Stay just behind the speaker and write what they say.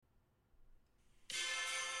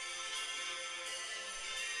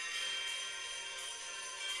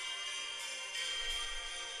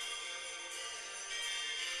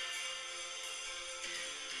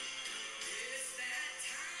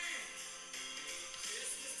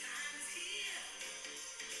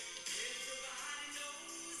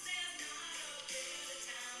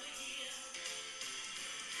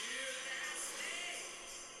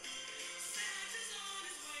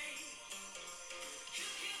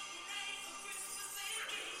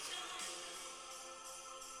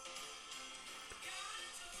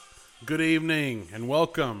Good evening and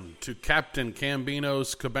welcome to Captain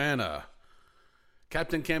Cambino's Cabana.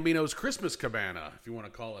 Captain Cambino's Christmas Cabana, if you want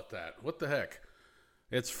to call it that. What the heck?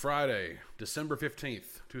 It's Friday, December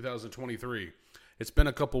 15th, 2023. It's been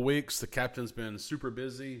a couple weeks. The captain's been super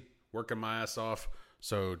busy, working my ass off.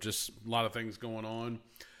 So just a lot of things going on.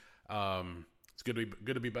 It's good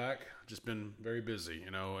to be back. Just been very busy,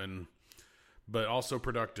 but also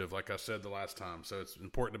productive, like I said the last time. So it's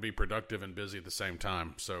important to be productive and busy at the same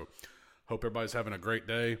time. So hope everybody's having a great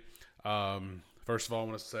day. First of all,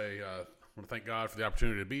 I want to thank God for the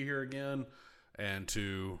opportunity to be here again and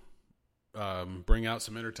to bring out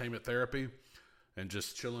some entertainment therapy and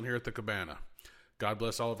just chilling here at the Cabana. God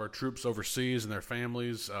bless all of our troops overseas and their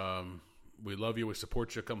families. We love you. We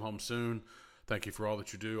support you. Come home soon. Thank you for all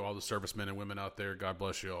that you do, all the servicemen and women out there. God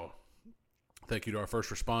bless you all. Thank you to our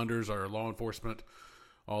first responders, our law enforcement,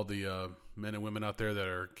 all the men and women out there that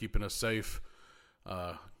are keeping us safe.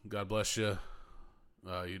 God bless you.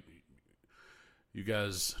 You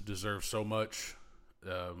guys deserve so much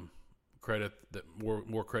credit, that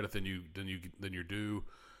more credit than you're due.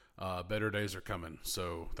 Better days are coming.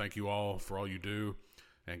 So thank you all for all you do,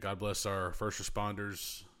 and God bless our first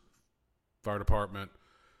responders, fire department,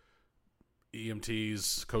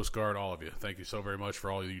 EMTs, Coast Guard, all of you. Thank you so very much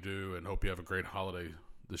for all you do, and hope you have a great holiday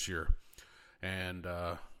this year. And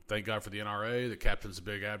thank God for the NRA. The captain's a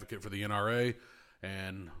big advocate for the NRA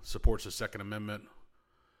and supports the Second Amendment.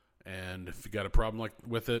 And if you got a problem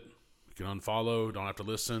with it, you can unfollow. Don't have to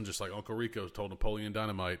listen. Just like Uncle Rico told Napoleon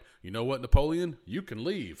Dynamite, you know what, Napoleon? You can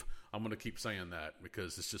leave. I'm going to keep saying that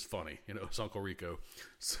because it's just funny. It's Uncle Rico.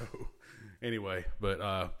 So anyway, but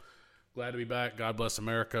glad to be back. God bless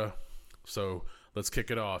America. So let's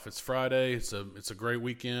kick it off. It's Friday. It's a great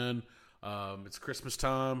weekend. It's Christmas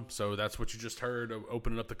time. So that's what you just heard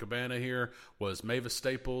opening up the Cabana here was Mavis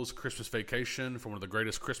Staples' Christmas Vacation from one of the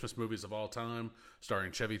greatest Christmas movies of all time,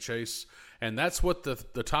 starring Chevy Chase. And that's what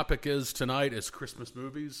the topic is tonight, is Christmas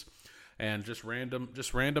movies. And just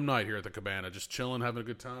random night here at the Cabana, just chilling, having a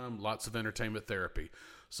good time, lots of entertainment therapy.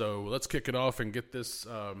 So let's kick it off and get this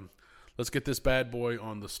bad boy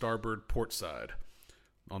on the starboard port side,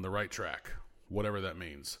 on the right track, whatever that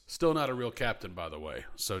means. Still not a real captain, by the way.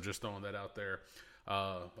 So just throwing that out there.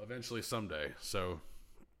 Eventually, someday. So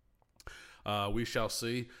we shall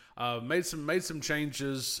see. Made some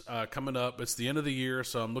changes coming up. It's the end of the year,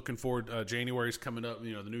 so I'm looking forward. January's coming up.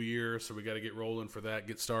 The new year, so we got to get rolling for that.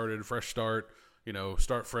 Get started, fresh start.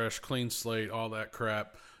 Start fresh, clean slate, all that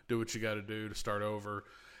crap. Do what you got to do to start over,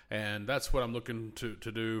 and that's what I'm looking to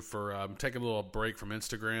do. For taking a little break from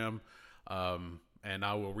Instagram. And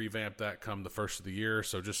I will revamp that come the first of the year.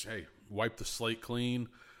 So just, wipe the slate clean,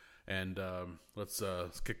 and let's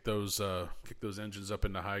kick those engines up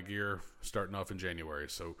into high gear, starting off in January.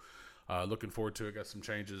 So looking forward to it. Got some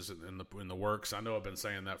changes in the works. I know I've been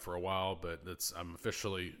saying that for a while, but I'm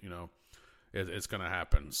officially, it's going to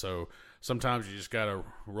happen. So sometimes you just got to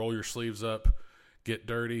roll your sleeves up, get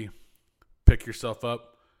dirty, pick yourself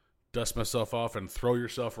up, dust myself off, and throw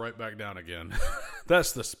yourself right back down again.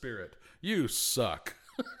 That's the spirit. You suck.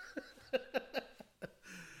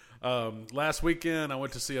 Last weekend, I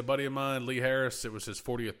went to see a buddy of mine, Lee Harris. It was his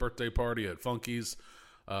 40th birthday party at Funky's,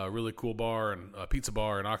 really cool bar and pizza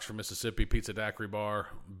bar in Oxford, Mississippi, pizza daiquiri bar,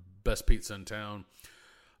 best pizza in town.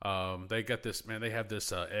 They got this, man, they have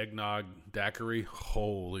this eggnog daiquiri.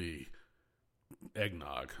 Holy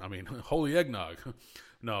eggnog. I mean, holy eggnog.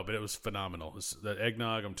 No, but it was phenomenal. That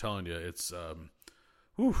eggnog, I'm telling you, it's,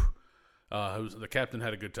 the captain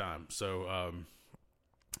had a good time. So,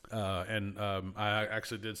 I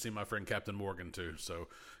actually did see my friend Captain Morgan too. So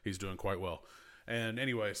he's doing quite well. And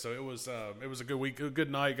anyway, so it was a good week, a good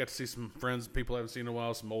night. Got to see some friends, people I haven't seen in a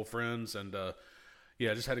while, some old friends, and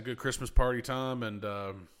just had a good Christmas party time, and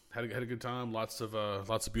had a good time. Lots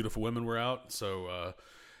of beautiful women were out. So,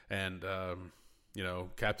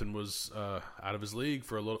 Captain was out of his league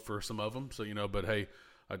for some of them. So but hey.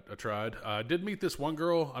 I tried. I did meet this one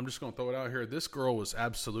girl. I'm just going to throw it out here. This girl was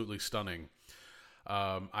absolutely stunning.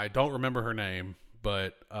 I don't remember her name,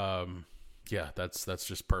 but that's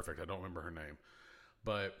just perfect. I don't remember her name,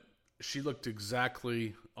 but she looked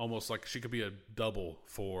exactly almost like she could be a double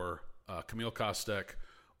for Camille Kostek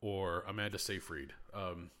or Amanda Seyfried.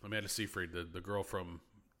 Amanda Seyfried, the girl from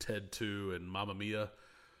Ted 2 and Mamma Mia.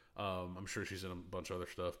 I'm sure she's in a bunch of other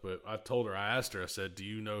stuff, but I asked her, I said, do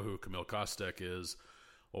you know who Camille Kostek is?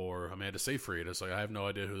 Or Amanda Seyfried. It's like, I have no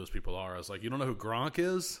idea who those people are. I was like, you don't know who Gronk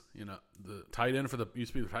is? The tight end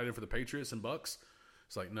used to be the tight end for the Patriots and Bucks.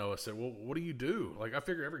 It's like, no. I said, well, what do you do? Like, I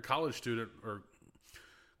figure every college student or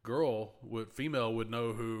female would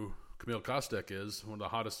know who Camille Kostek is, one of the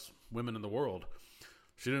hottest women in the world.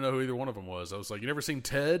 She didn't know who either one of them was. I was like, you never seen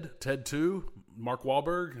Ted? Ted 2? Mark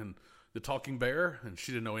Wahlberg and the Talking Bear? And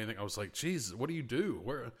she didn't know anything. I was like, geez, what do you do?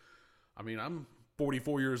 I'm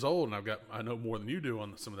 44 years old and I know more than you do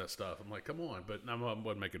on some of that stuff. I'm like, come on. But I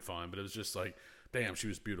wasn't making fun. But it was just like, damn, she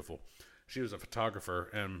was beautiful. She was a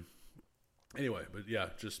photographer. And anyway, but yeah,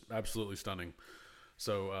 just absolutely stunning.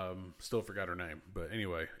 So, still forgot her name, but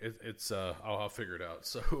anyway, I'll figure it out.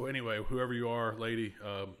 So anyway, whoever you are, lady,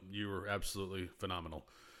 you were absolutely phenomenal.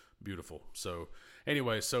 Beautiful. So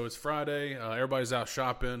anyway, so it's Friday. Everybody's out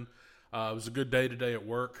shopping. It was a good day today at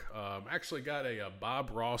work. Actually got a Bob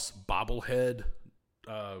Ross bobblehead,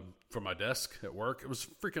 from my desk at work. It was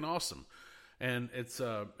freaking awesome. And it's,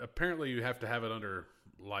 apparently you have to have it under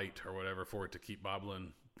light or whatever for it to keep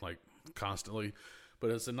bobbling like constantly. But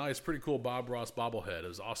it's a nice, pretty cool Bob Ross bobblehead. It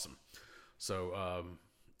was awesome. So,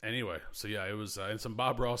 anyway, so yeah, it was, and some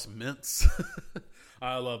Bob Ross mints.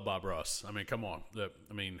 I love Bob Ross. I mean, come on.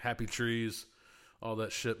 Happy Trees, all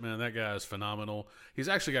that shit, man. That guy is phenomenal. He's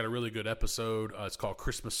actually got a really good episode. It's called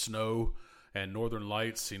Christmas Snow and Northern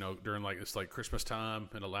Lights, during it's like Christmas time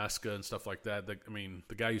in Alaska and stuff like that.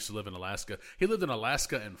 The guy used to live in Alaska. He lived in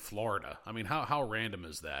Alaska and Florida. I mean, how random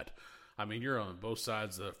is that? I mean, you're on both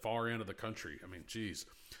sides, the far end of the country. I mean, geez.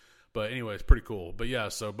 But anyway, it's pretty cool. But yeah,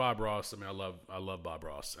 so Bob Ross. I mean, I love Bob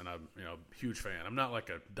Ross, and I'm huge fan. I'm not like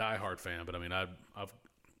a diehard fan, but I mean, I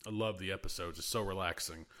love the episodes. It's so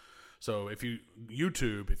relaxing. So if you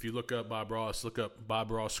look up Bob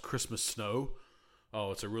Ross Christmas Snow.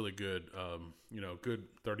 Oh, it's a really good, good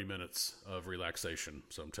 30 minutes of relaxation.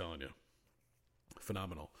 So I'm telling you,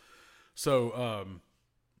 phenomenal. So.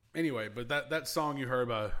 Anyway, but that song you heard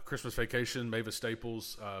by Christmas Vacation, Mavis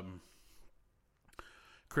Staples,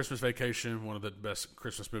 Christmas Vacation, one of the best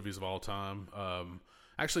Christmas movies of all time,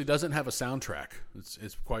 actually doesn't have a soundtrack.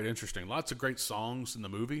 It's quite interesting. Lots of great songs in the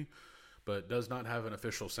movie, but does not have an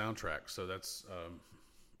official soundtrack. So that's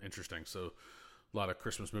interesting. So a lot of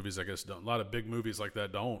Christmas movies, I guess, don't. A lot of big movies like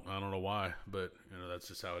that don't. I don't know why, but that's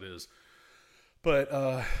just how it is. But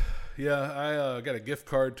yeah, I got a gift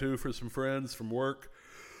card too for some friends from work.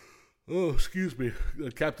 Oh, excuse me.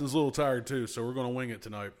 The captain's a little tired too, so we're going to wing it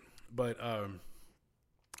tonight. But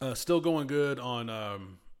still going good on.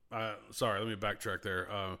 Sorry, let me backtrack there.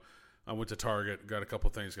 I went to Target, got a couple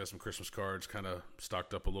things, got some Christmas cards, kind of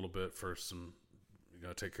stocked up a little bit for some.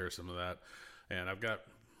 Take care of some of that, and I've got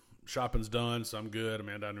shopping's done, so I'm good.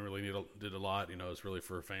 Amanda, I didn't really did a lot. It's really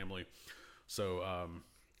for family. So,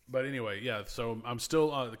 but anyway, yeah. So I'm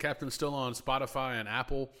still the captain's still on Spotify and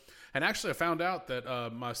Apple. And actually, I found out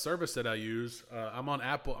that my service that I use, I'm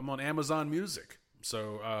on Amazon Music.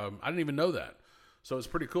 So I didn't even know that. So it's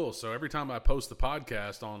pretty cool. So every time I post the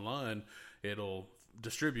podcast online, it'll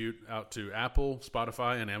distribute out to Apple,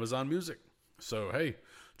 Spotify, and Amazon Music. So hey,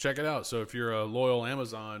 check it out. So if you're a loyal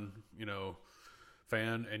Amazon,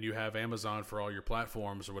 fan, and you have Amazon for all your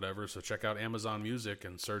platforms or whatever, so check out Amazon Music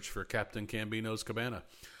and search for Captain Cambino's Cabana.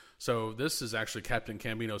 So this is actually Captain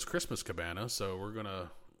Cambino's Christmas Cabana. So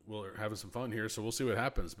we're having some fun here, so we'll see what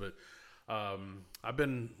happens. But I've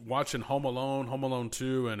been watching Home Alone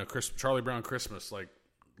 2, and Charlie Brown Christmas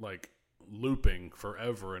like looping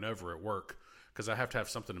forever and ever at work because I have to have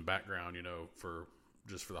something in background, for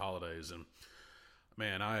the holidays. And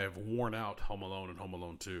man, I have worn out Home Alone and Home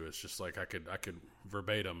Alone 2. It's just like I could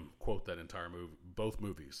verbatim quote that entire movie, both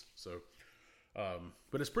movies. So,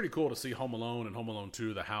 but it's pretty cool to see Home Alone and Home Alone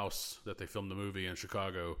 2, the house that they filmed the movie in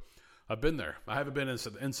Chicago. I've been there. I haven't been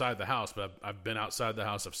inside the house, but I've been outside the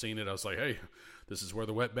house. I've seen it. I was like, hey, this is where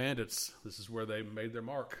the Wet Bandits, this is where they made their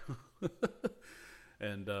mark.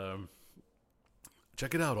 And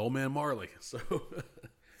check it out, Old Man Marley. So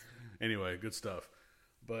anyway, good stuff.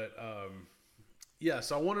 But yeah,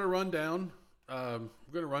 so I wanted to run down, we're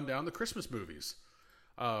going to run down the Christmas movies.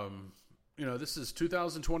 This is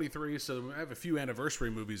 2023, so I have a few anniversary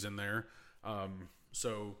movies in there.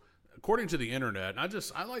 So according to the internet,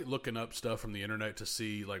 I like looking up stuff from the internet to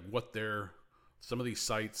see like what some of these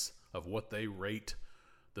sites of what they rate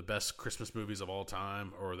the best Christmas movies of all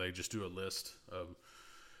time, or they just do a list of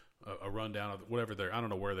a rundown of whatever I don't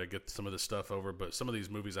know where they get some of this stuff over, but some of these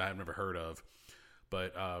movies I have never heard of.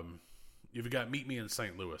 But you've got Meet Me in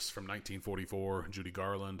St. Louis from 1944, Judy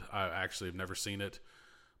Garland. I actually have never seen it,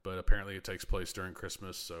 but apparently it takes place during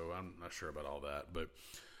Christmas, so I'm not sure about all that. But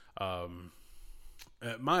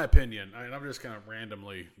my opinion, I'm just kind of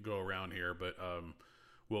randomly go around here, but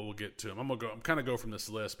we'll get to them. I'm kind of go from this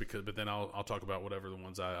list but then I'll talk about whatever the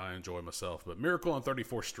ones I enjoy myself. But Miracle on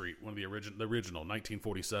 34th Street, one of the original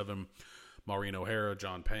 1947, Maureen O'Hara,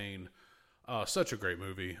 John Payne, such a great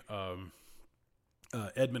movie.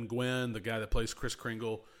 Edmund Gwenn, the guy that plays Kris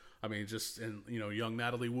Kringle, I mean, just and young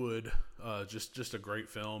Natalie Wood, just a great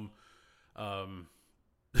film. I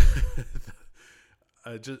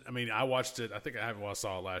watched it. I think I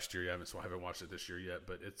saw it last year. So I haven't watched it this year yet.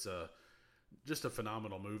 But it's just a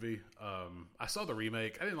phenomenal movie. I saw the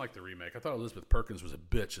remake. I didn't like the remake. I thought Elizabeth Perkins was a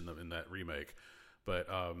bitch in that remake. But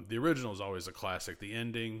the original is always a classic. The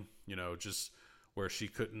ending, just where she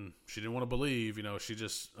didn't want to believe. She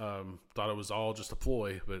just thought it was all just a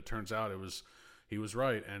ploy. But it turns out he was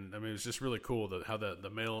right. And I mean, it was just really cool how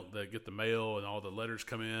the mail, they get the mail and all the letters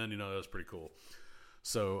come in. That was pretty cool.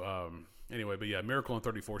 So anyway, but yeah, Miracle on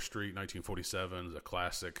 34th Street, 1947 is a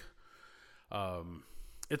classic.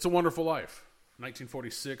 It's a Wonderful Life,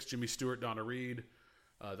 1946, Jimmy Stewart, Donna Reed,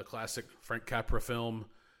 the classic Frank Capra film.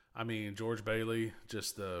 I mean, George Bailey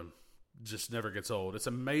just never gets old. It's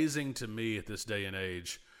amazing to me at this day and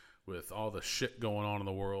age, with all the shit going on in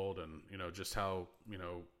the world, and just how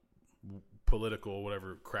political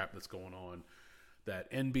whatever crap that's going on,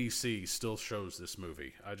 that NBC still shows this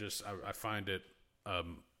movie. I find it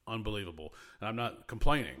unbelievable, and I'm not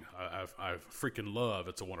complaining. I freaking love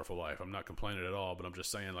It's a Wonderful Life. I'm not complaining at all, but I'm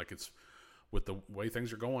just saying, like, it's with the way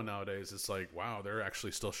things are going nowadays, it's like, wow, they're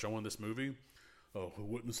actually still showing this movie. Oh,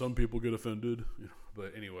 wouldn't some people get offended?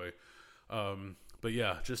 But anyway, but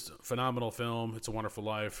yeah, just a phenomenal film. It's a Wonderful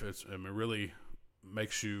Life. It really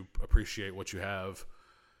makes you appreciate what you have.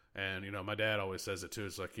 And my dad always says it too.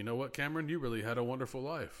 It's like, you know what, Cameron, you really had a wonderful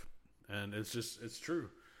life, and it's true.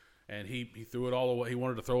 And he threw it all away. He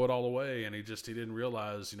wanted to throw it all away, and he didn't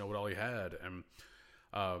realize, what all he had. And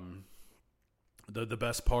the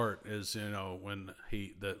best part is, when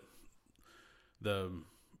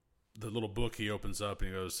the little book he opens up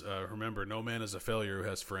and he goes, remember, no man is a failure who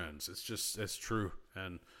has friends. It's true.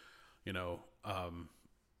 And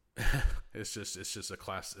it's just a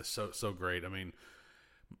class. It's so great. I mean,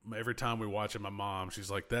 every time we watch it, my mom, she's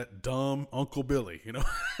like, that dumb Uncle Billy,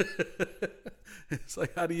 It's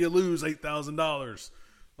like, how do you lose $8,000?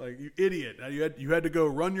 Like, you idiot. Now you had to go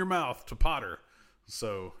run your mouth to Potter.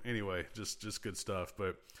 So anyway, just good stuff.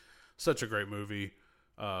 But such a great movie.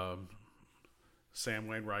 Sam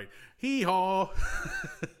Wainwright, hee-haw.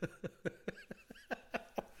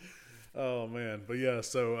 Oh man. But yeah,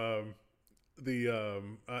 so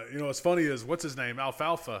what's funny is, what's his name,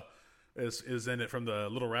 Alfalfa is in it from the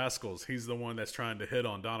Little Rascals. He's the one that's trying to hit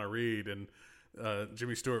on Donna Reed, and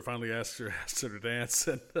Jimmy Stewart finally asks her to dance,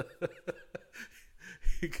 and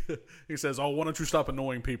he says, "Oh, why don't you stop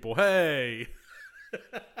annoying people? Hey!"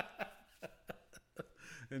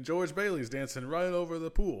 And George Bailey's dancing right over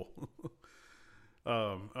the pool.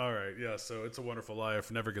 All right, yeah. So It's a Wonderful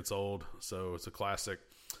Life, never gets old. So it's a classic.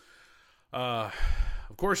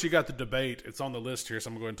 Of course, you got the debate. It's on the list here, so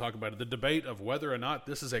I'm going to go ahead and talk about it. The debate of whether or not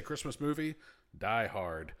this is a Christmas movie. Die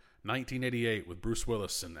Hard, 1988, with Bruce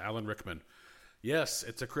Willis and Alan Rickman. Yes,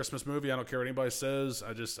 it's a Christmas movie. I don't care what anybody says.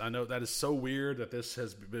 I know that is so weird that this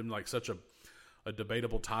has been like such a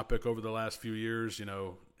debatable topic over the last few years.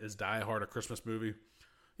 Is Die Hard a Christmas movie?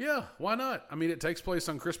 Yeah, why not? I mean, it takes place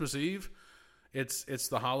on Christmas Eve. It's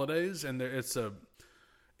the holidays, and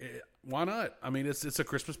why not? I mean, it's a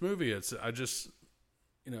Christmas movie. That's just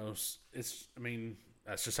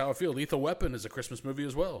how I feel. Lethal Weapon is a Christmas movie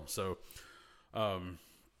as well. So,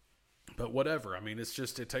 but whatever. I mean, it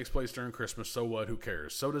takes place during Christmas. So what? Who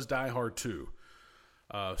cares? So does Die Hard 2.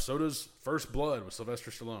 So does First Blood with Sylvester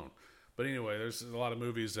Stallone. But anyway, there's a lot of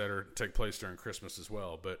movies that take place during Christmas as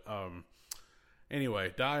well. But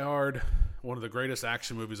anyway, Die Hard, one of the greatest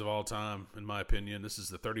action movies of all time, in my opinion. This is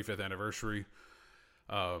the 35th anniversary.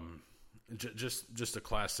 Just a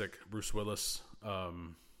classic. Bruce Willis. I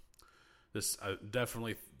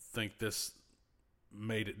definitely think this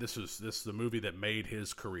made it. This is the movie that made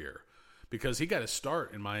his career, because he got his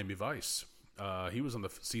start in Miami Vice. He was on the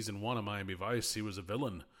season 1 of Miami Vice. He was a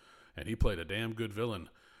villain, and he played a damn good villain.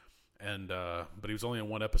 And but he was only in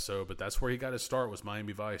one episode. But that's where he got his start, was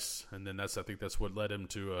Miami Vice, and then I think that's what led him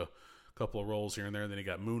to a couple of roles here and there. And then he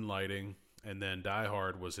got Moonlighting, and then Die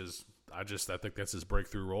Hard was his. I think that's his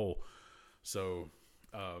breakthrough role. So,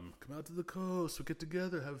 come out to the coast, we'll get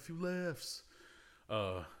together, have a few laughs.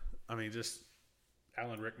 I mean, just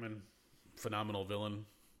Alan Rickman, phenomenal villain.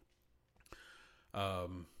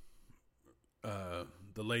 The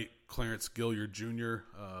late Clarence Gilliard Jr.,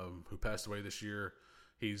 who passed away this year.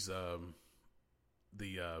 He's the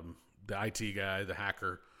IT guy, the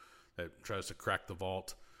hacker that tries to crack the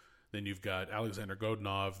vault. Then you've got Alexander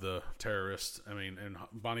Godunov, the terrorist. I mean, and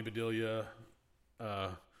Bonnie Bedelia,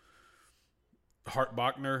 Hart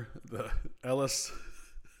Bachner, the Ellis.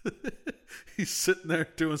 He's sitting there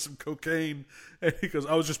doing some cocaine, and he goes,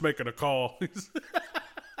 "I was just making a call."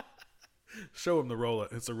 Show him the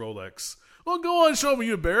Rolex. It's a Rolex. Well, go on, show me.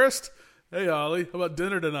 You embarrassed? Hey, Ollie, how about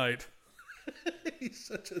dinner tonight? He's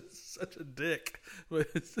such a dick.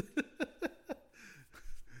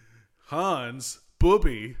 Hans,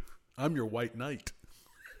 Booby, I'm your white knight.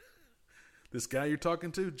 This guy you're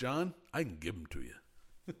talking to, John, I can give him to you.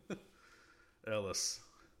 Ellis.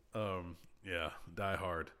 Yeah, Die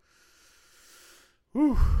Hard.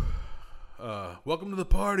 Whew. Welcome to the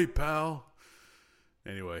party, pal.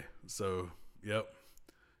 Anyway, so, yep.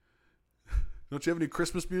 Don't you have any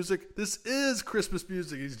Christmas music? This is Christmas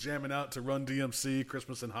music. He's jamming out to Run DMC,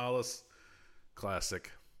 Christmas in Hollis. Classic.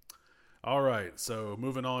 All right, so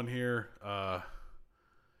moving on here. A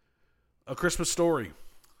Christmas Story,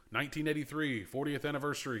 1983, 40th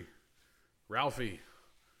anniversary. Ralphie,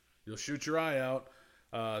 you'll shoot your eye out.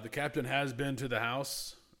 The captain has been to the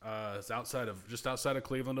house. It's just outside of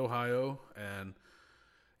Cleveland, Ohio, and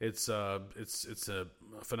it's a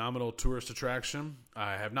phenomenal tourist attraction.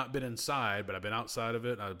 I have not been inside, but I've been outside of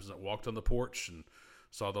it. I walked on the porch and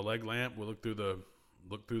saw the leg lamp. We looked through the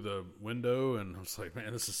window, and I was like,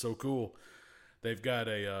 man, this is so cool. They've got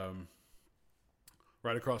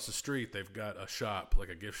right across the street, they've got a shop, like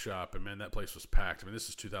a gift shop, and man, that place was packed. I mean, this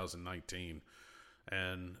is 2019,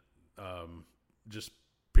 and just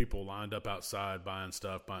people lined up outside buying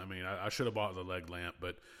stuff. I mean, I should have bought the leg lamp,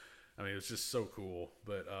 but I mean, it's just so cool.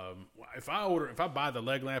 But if I buy the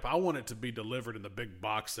leg lamp, I want it to be delivered in the big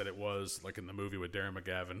box that it was, like in the movie with Darren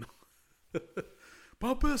McGavin.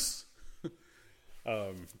 Bumpus!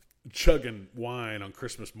 Chugging wine on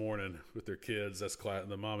Christmas morning with their kids. That's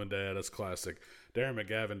the mom and dad. That's classic. Darren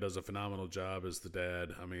McGavin does a phenomenal job as the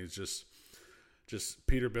dad. I mean, it's just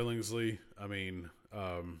Peter Billingsley. I mean,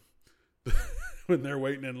 when they're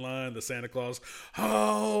waiting in line, the Santa Claus,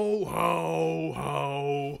 ho, ho,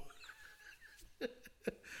 ho.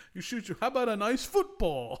 How about a nice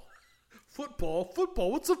football? Football?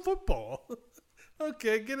 What's a football?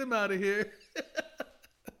 Okay, get him out of here.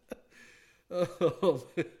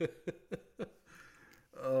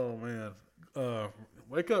 Oh man.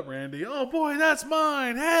 Wake up, Randy. Oh boy, that's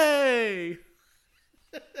mine. Hey.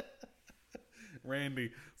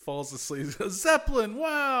 Randy falls asleep. Zeppelin,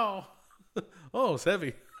 wow. Oh, it's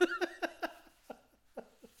heavy.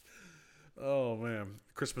 Oh man.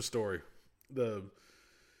 Christmas Story.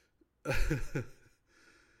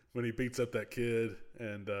 When he beats up that kid,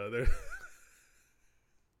 and the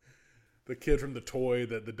kid from the toy,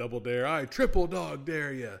 the double dare. I triple dog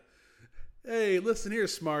dare you. Hey, listen here,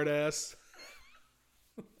 smart ass.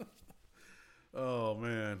 Oh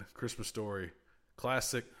man, Christmas Story,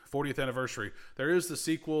 classic, 40th anniversary. There is the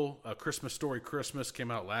sequel, Christmas Story Christmas, came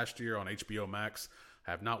out last year on HBO Max.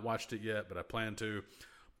 I have not watched it yet, but I plan to.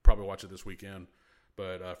 Probably watch it this weekend.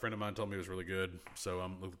 But a friend of mine told me it was really good, so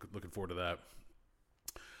I'm looking forward to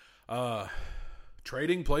that.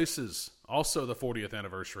 Trading Places, also the 40th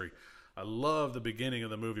anniversary. I love the beginning of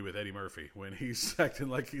the movie with Eddie Murphy when he's acting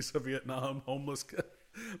like he's a Vietnam homeless guy.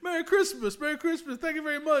 Merry Christmas, thank you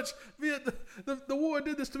very much. The war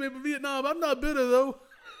did this to me, but Vietnam, I'm not bitter though.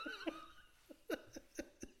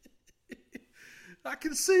 I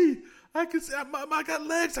can see, I got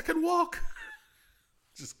legs, I can walk.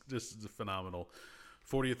 Just phenomenal.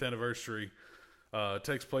 40th anniversary.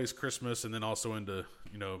 Takes place Christmas and then also into,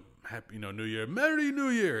 happy, New Year. Merry New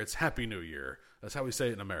Year. It's Happy New Year. That's how we say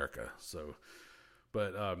it in America. So,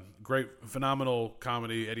 but great, phenomenal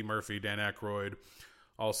comedy. Eddie Murphy, Dan Aykroyd,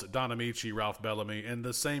 also Don Amici, Ralph Bellamy, and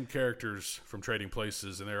the same characters from Trading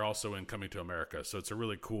Places, and they're also in Coming to America. So it's a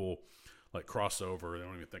really cool crossover. I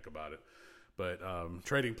don't even think about it. But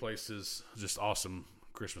Trading Places, just awesome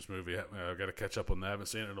Christmas movie. I've got to catch up on that. I haven't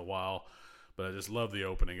seen it in a while. But I just love the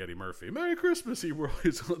opening, Eddie Murphy. Merry Christmas! He's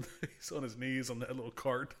on his knees on that little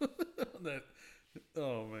cart.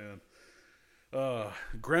 Oh, man.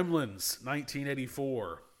 Gremlins,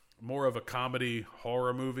 1984. More of a comedy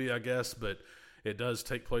horror movie, I guess, but it does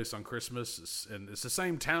take place on Christmas. And it's the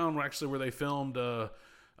same town, actually, where they filmed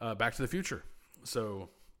Back to the Future. So,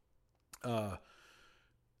 a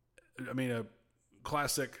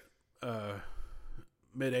classic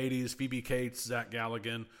mid-'80s, Phoebe Cates, Zach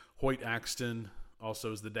Galligan, Hoyt Axton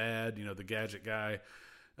also is the dad, the gadget guy.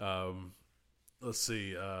 Let's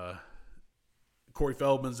see, Corey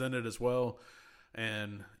Feldman's in it as well.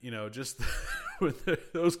 And, just when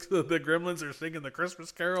the gremlins are singing the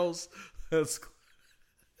Christmas carols, that's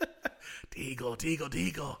Deagle, Deagle,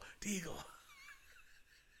 Deagle, Deagle.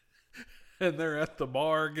 And they're at the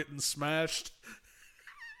bar getting smashed.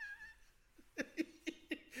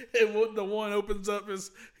 And the one opens up,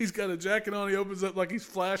 he's got a jacket on, he opens up like he's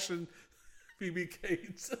flashing Phoebe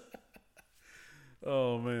Cates.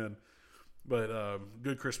 Oh, man. But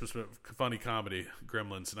good Christmas, funny comedy,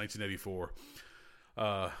 Gremlins, 1984.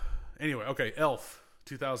 Anyway, okay, Elf,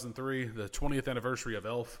 2003, the 20th anniversary of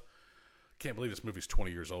Elf. Can't believe this movie's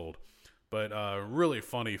 20 years old. But really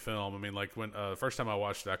funny film. I mean, like when the first time I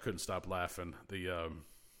watched it, I couldn't stop laughing.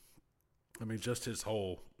 Just his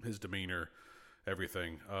demeanor,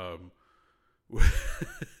 everything.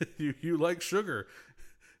 You like sugar?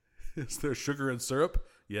 Is there sugar and syrup?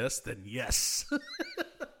 Yes, then yes.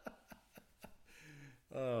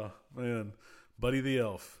 Oh man, Buddy the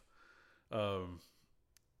Elf.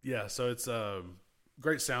 Yeah, so it's a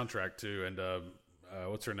great soundtrack too, and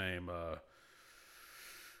what's her name?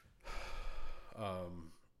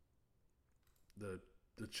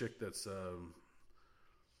 The chick that's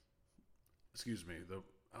excuse me,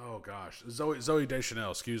 Zoe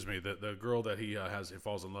Deschanel, excuse me, the girl that he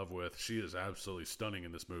falls in love with, she is absolutely stunning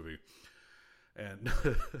in this movie. And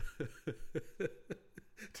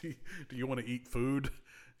do you want to eat food?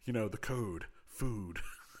 You know, the code, food.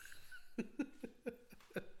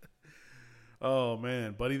 Oh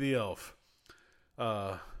man, Buddy the Elf.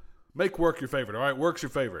 Make work your favorite, all right? Work's your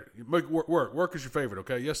favorite. Make work is your favorite,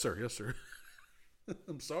 okay? Yes, sir.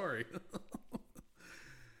 I'm sorry.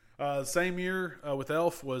 Same year with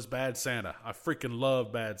Elf was Bad Santa. I freaking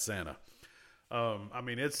love Bad Santa.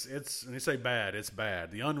 It's when you say bad, it's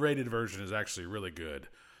bad. The unrated version is actually really good.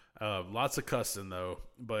 Lots of cussing though,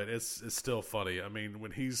 but it's still funny. I mean,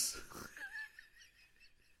 when he's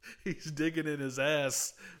digging in his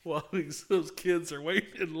ass while those kids are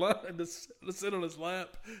waiting in line to sit on his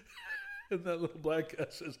lap. And that little black guy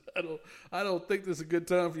says, I don't think this is a good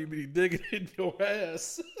time for you to be digging in your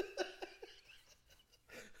ass.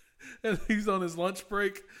 And he's on his lunch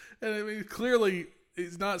break. And I mean, clearly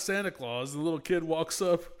he's not Santa Claus. The little kid walks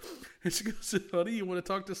up and she goes, honey, you want to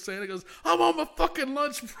talk to Santa? He goes, I'm on my fucking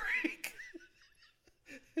lunch break.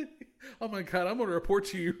 Oh my God, I'm going to report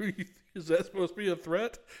to you. Is that supposed to be a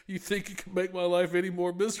threat? You think you can make my life any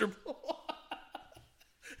more miserable?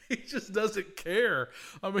 He just doesn't care.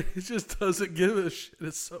 I mean, he just doesn't give a shit.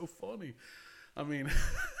 It's so funny. I mean,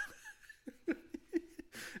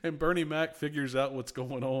 and Bernie Mac figures out what's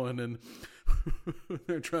going on, and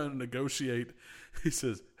they're trying to negotiate. He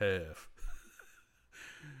says, half.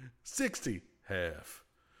 60, half.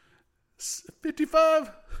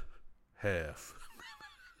 55, half.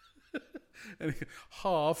 And he,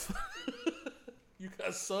 half. You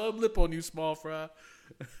got some lip on you, small fry.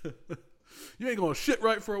 You ain't gonna shit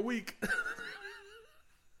right for a week.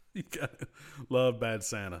 You gotta love Bad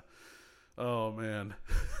Santa. Oh man.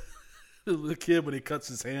 The kid when he cuts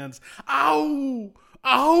his hands. Ow!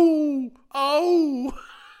 Ow! Ow!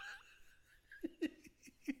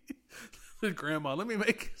 Grandma, let me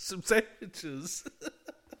make some sandwiches.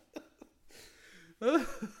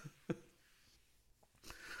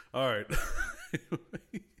 All right.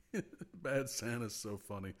 Bad Santa's so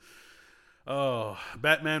funny. Oh,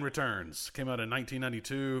 Batman Returns came out in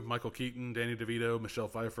 1992. Michael Keaton, Danny DeVito, Michelle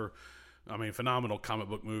Pfeiffer. I mean, phenomenal comic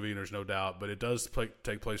book movie, there's no doubt. But it does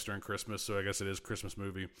take place during Christmas, so I guess it is a Christmas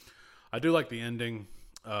movie. I do like the ending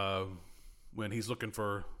when he's looking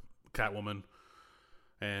for Catwoman,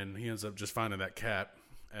 and he ends up just finding that cat,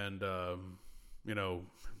 and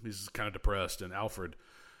he's kind of depressed. And Alfred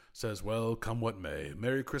says, "Well, come what may.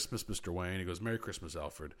 Merry Christmas, Mr. Wayne." He goes, "Merry Christmas,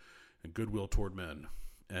 Alfred, and goodwill toward men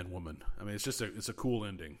and woman." I mean, it's a cool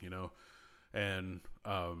ending,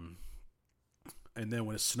 and then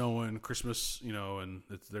when it's snowing, Christmas, and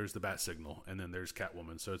there's the bat signal, and then there's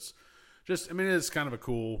Catwoman. So it's just, it's kind of a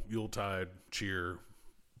cool Yuletide cheer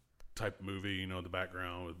type movie, the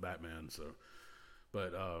background with Batman. So,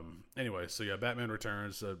 but anyway, so yeah, Batman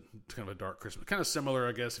Returns, kind of a dark Christmas, kind of similar,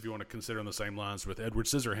 I guess, if you want to consider on the same lines with Edward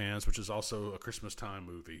Scissorhands, which is also a Christmas time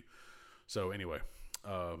movie. So anyway,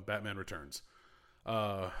 Batman Returns.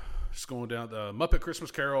 Just going down the Muppet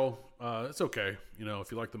Christmas Carol. It's okay.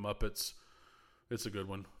 If you like the Muppets, it's a good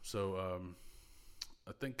one. So,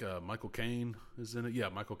 I think, Michael Caine is in it. Yeah,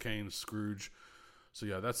 Michael Caine's Scrooge. So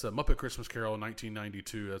yeah, that's a Muppet Christmas Carol,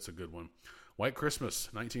 1992. That's a good one. White Christmas,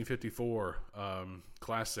 1954.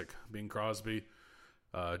 Classic. Bing Crosby,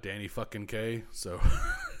 Danny fucking Kaye. So,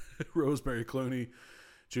 Rosemary Clooney,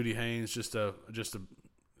 Judy Haynes, just a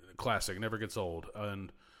classic. Never gets old.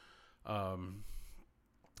 And,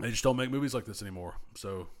 they just don't make movies like this anymore.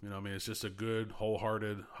 So, it's just a good,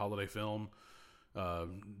 wholehearted holiday film.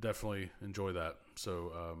 Definitely enjoy that.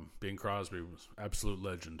 So, Bing Crosby was absolute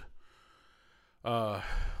legend.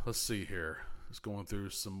 Let's see here. Just going through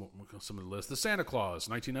some of the list. The Santa Claus,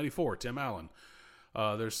 1994, Tim Allen.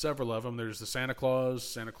 There's several of them. There's the Santa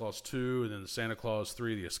Claus 2, and then the Santa Claus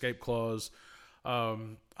 3, the Escape Clause.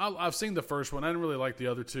 I've seen the first one. I didn't really like the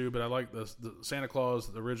other two, but I like the Santa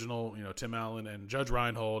Claus, the original. Tim Allen and Judge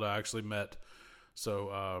Reinhold. I actually met.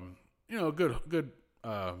 So good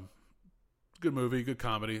movie, good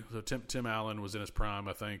comedy. So Tim Allen was in his prime,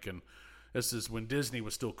 I think, and this is when Disney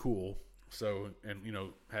was still cool. So and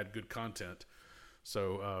had good content.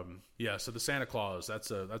 So so the Santa Claus, that's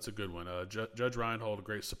a good one. Judge Reinhold, a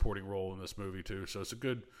great supporting role in this movie too. So it's a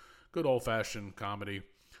good old fashioned comedy.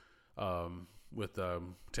 With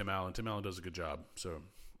Tim Allen. Tim Allen does a good job. So,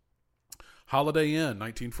 Holiday Inn,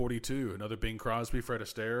 1942, another Bing Crosby, Fred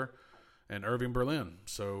Astaire, and Irving Berlin.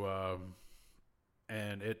 So,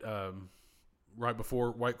 and it right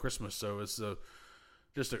before White Christmas. So it's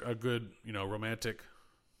just a good romantic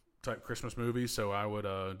type Christmas movie. So I would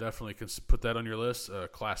definitely put that on your list.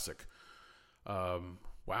 Classic.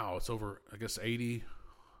 Wow, it's over I guess 80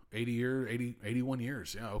 years, 81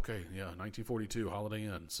 years. Yeah, okay. Yeah, 1942, Holiday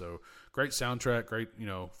Inn. So great soundtrack, great,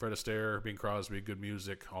 Fred Astaire, Bing Crosby, good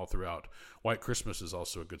music all throughout. White Christmas is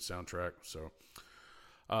also a good soundtrack. So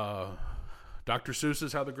Dr.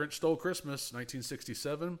 Seuss's How the Grinch Stole Christmas,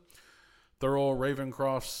 1967. Thurl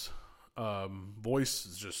Ravencroft's voice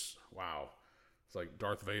is just, wow. It's like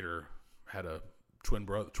Darth Vader had a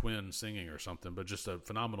twin singing or something, but just a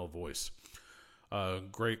phenomenal voice.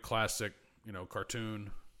 Great classic,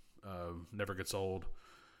 cartoon. Never gets old.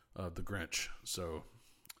 The Grinch. So,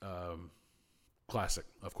 classic,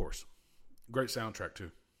 of course. Great soundtrack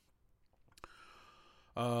too.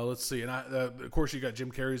 Let's see, and of course you got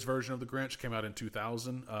Jim Carrey's version of The Grinch. Came out in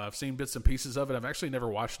 2000. I've seen bits and pieces of it. I've actually never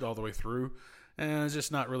watched it all the way through, and it's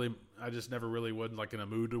just not really. I just never really wasn't like in a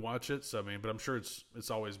mood to watch it. So but I'm sure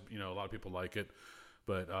it's always a lot of people like it,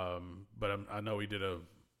 but I know he did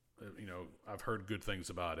I've heard good things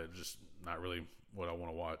about it. Just not really what I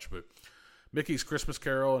want to watch. But Mickey's Christmas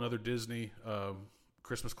Carol, another Disney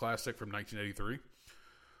Christmas classic from 1983.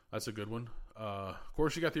 That's a good one. Of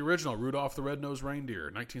course, you got the original Rudolph the Red-Nosed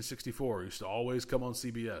Reindeer, 1964. It used to always come on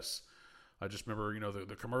CBS. I just remember,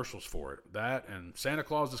 the commercials for it. That and Santa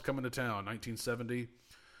Claus is Coming to Town, 1970.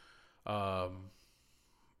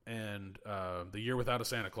 And The Year Without a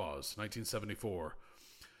Santa Claus, 1974.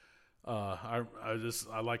 I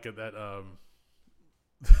like it that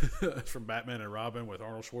from Batman and Robin with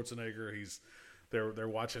Arnold Schwarzenegger. They're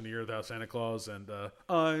watching The Year Without Santa Claus, and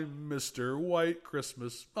I'm Mr. White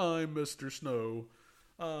Christmas, I'm Mr. Snow,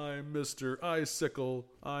 I'm Mr. Icicle,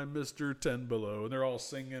 I'm Mr. 10 Below, and they're all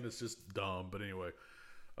singing. It's just dumb, but anyway.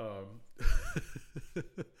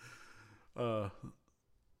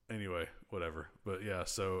 Anyway, whatever. But yeah,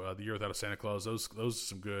 so The Year Without a Santa Claus, those are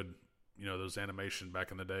some good, those animation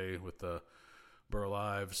back in the day with the Burl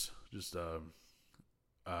Ives, just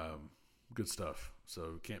good stuff.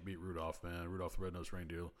 So can't beat Rudolph, man. Rudolph the Red-Nosed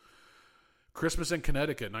Reindeer. Christmas in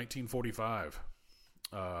Connecticut, 1945.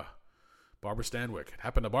 Barbara Stanwyck. It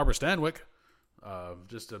happened to Barbara Stanwyck.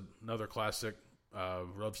 Just another classic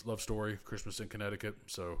love story, Christmas in Connecticut.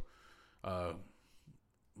 So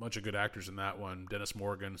bunch of good actors in that one. Dennis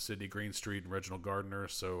Morgan, Sidney Greenstreet, and Reginald Gardner.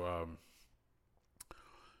 So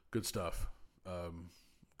good stuff.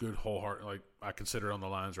 Good whole heart. Like I consider it on the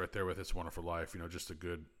lines right there with It's a Wonderful Life. Just a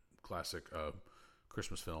good classic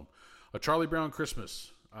Christmas film. A Charlie Brown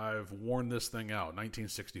Christmas. I've worn this thing out.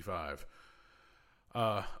 1965.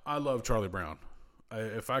 I love Charlie Brown.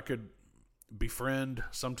 If I could befriend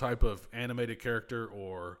some type of animated character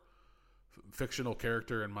or fictional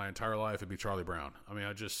character in my entire life, it'd be Charlie Brown.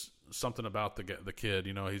 I just something about the kid.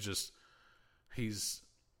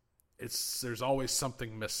 There's always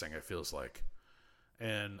something missing. It feels like,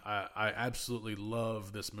 and I absolutely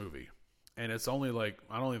love this movie. And it's only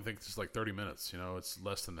I don't even think it's 30 minutes. It's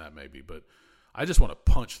less than that maybe, but I just want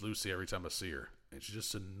to punch Lucy every time I see her. It's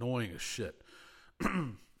just annoying as shit.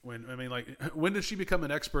 When did she become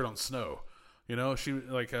an expert on snow? She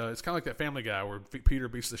it's kind of like that Family Guy where Peter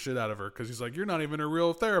beats the shit out of her because he's like, "You're not even a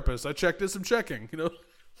real therapist. I did some checking."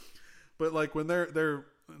 But when they're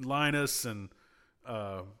Linus and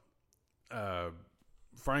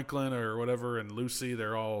Franklin or whatever and Lucy,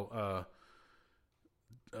 they're all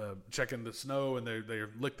checking the snow, and they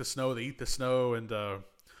lick the snow, they eat the snow, and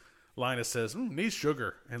Linus says, "Needs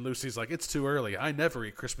sugar," and Lucy's like, "It's too early. I never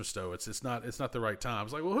eat Christmas snow. It's not the right time."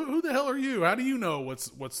 It's like, well, who the hell are you? How do you know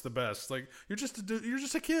what's the best? You're just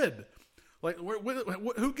a kid.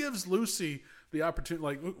 Who gives Lucy the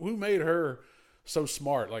opportunity? Who made her so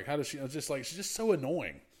smart? How does she? She's just so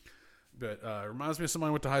annoying. But it reminds me of somebody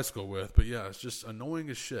I went to high school with. But yeah, it's just annoying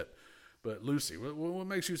as shit. But Lucy, what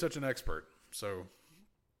makes you such an expert? So,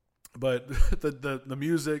 but the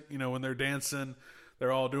music, when they're dancing.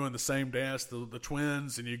 They're all doing the same dance, the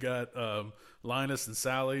twins, and you got Linus and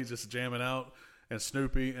Sally just jamming out. and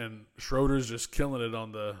Snoopy, and Schroeder's just killing it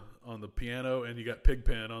on the piano, and you got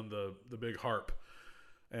Pigpen on the big harp,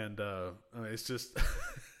 and it's just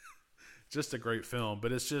just a great film.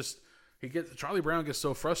 But it's just Charlie Brown gets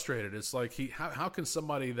so frustrated. It's like how can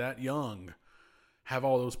somebody that young have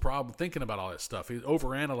all those problems thinking about all that stuff? He's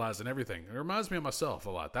overanalyzing everything. It reminds me of myself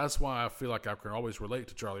a lot. That's why I feel like I can always relate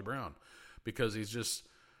to Charlie Brown, because he's just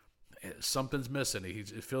something's missing.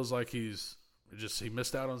 It feels like he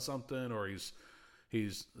missed out on something, or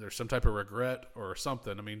there's some type of regret or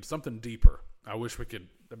something. I mean, something deeper. I wish that'd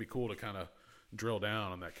be cool to kind of drill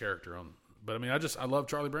down on that character. But I mean, I love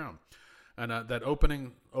Charlie Brown. And that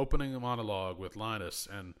opening monologue with Linus,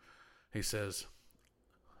 and he says,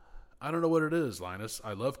 "I don't know what it is, Linus.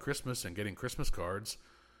 I love Christmas and getting Christmas cards,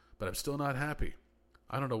 but I'm still not happy.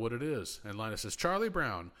 I don't know what it is." And Linus says, "Charlie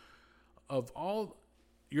Brown,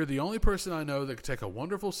 you're the only person I know that could take a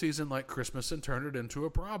wonderful season like Christmas and turn it into a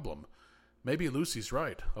problem. Maybe Lucy's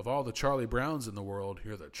right. Of all the Charlie Browns in the world,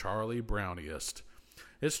 you're the Charlie Browniest."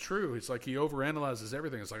 It's true. It's like he overanalyzes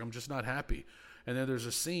everything. It's like, I'm just not happy. And then there's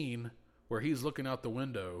a scene where he's looking out the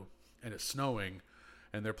window and it's snowing,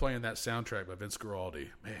 and they're playing that soundtrack by Vince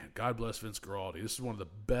Guaraldi. Man, God bless Vince Guaraldi. This is one of the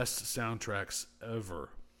best soundtracks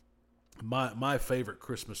ever. My favorite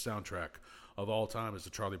Christmas soundtrack of all time is the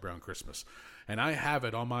Charlie Brown Christmas. And I have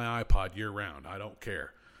it on my iPod year-round. I don't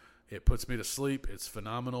care. It puts me to sleep. It's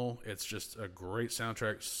phenomenal. It's just a great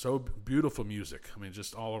soundtrack. So beautiful music. I mean,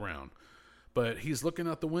 just all around. But he's looking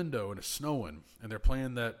out the window, and it's snowing, and they're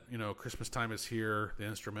playing that, Christmas Time Is Here, the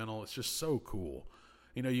instrumental. It's just so cool.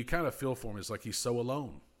 You kind of feel for him. It's like he's so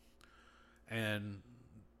alone. And,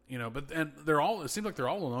 it seems like they're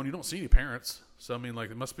all alone. You don't see any parents. So, I mean,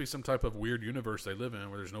 like, it must be some type of weird universe they live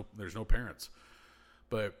in where there's no parents.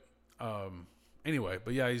 But, anyway,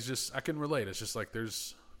 but yeah, I can relate. It's just like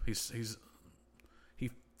he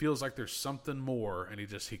feels like there's something more, and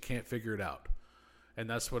he can't figure it out. And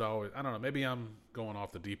that's what I don't know, maybe I'm going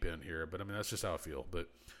off the deep end here, but I mean, that's just how I feel. But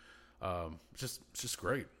it's just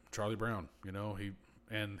great. Charlie Brown, he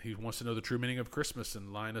wants to know the true meaning of Christmas,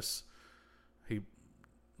 and Linus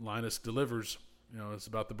delivers. It's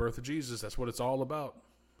about the birth of Jesus. That's what it's all about.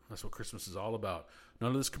 That's what Christmas is all about.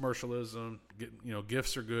 None of this commercialism.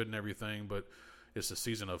 Gifts are good and everything, but it's the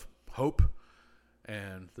season of hope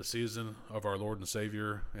and the season of our Lord and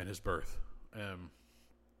Savior and His birth.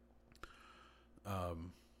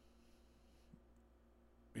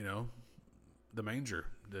 The manger,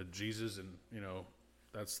 the Jesus, and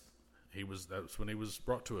that's when he was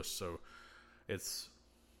brought to us. So that's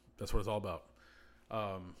what it's all about.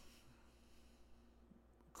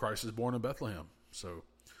 Christ is born in Bethlehem. So,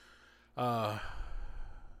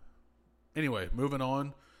 anyway, moving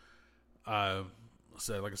on. Like I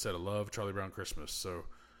said, I love Charlie Brown Christmas. So,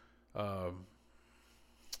 a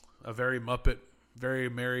very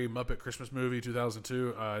merry Muppet Christmas movie,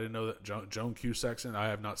 2002. I didn't know that Joan Cusack's in. I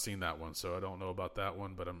have not seen that one, so I don't know about that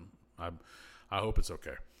one. But I hope it's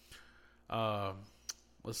okay.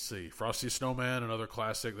 Let's see, Frosty Snowman, another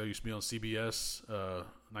classic that used to be on CBS,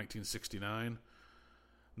 1969.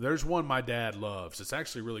 There's one my dad loves. It's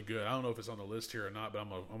actually really good. I don't know if it's on the list here or not, but I'm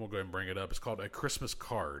gonna go ahead and bring it up. It's called A Christmas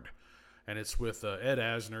Card, and it's with Ed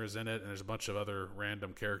Asner is in it, and there's a bunch of other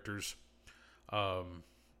random characters.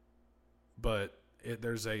 But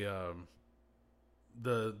there's the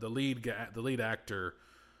lead actor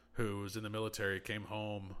who was in the military came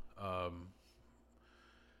home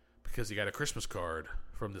because he got a Christmas card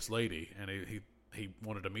from this lady, and he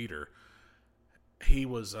wanted to meet her. He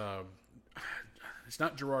was it's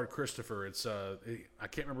not Gerard Christopher. It's I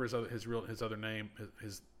can't remember his other name,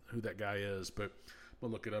 who that guy is, but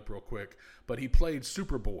we'll look it up real quick. But he played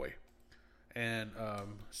Superboy, and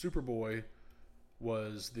Superboy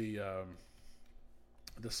was the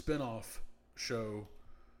spinoff show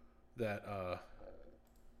that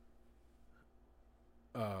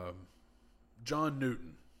John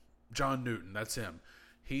Newton, that's him.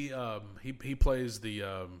 He plays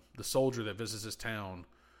the soldier that visits his town,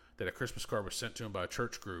 that a Christmas card was sent to him by a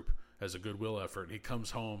church group as a goodwill effort. And he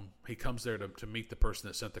comes home. He comes there to meet the person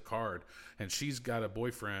that sent the card, and she's got a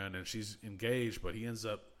boyfriend and she's engaged, but he ends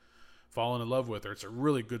up falling in love with her. It's a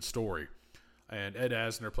really good story. And Ed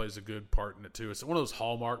Asner plays a good part in it too. It's one of those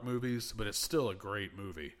Hallmark movies, but it's still a great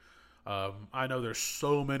movie. I know there's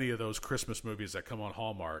so many of those Christmas movies that come on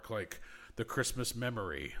Hallmark, like The Christmas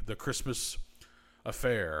Memory, The Christmas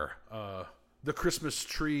Affair, The Christmas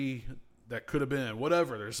Tree That Could Have Been,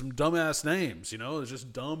 whatever. There's some dumbass names, there's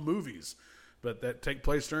just dumb movies, but that take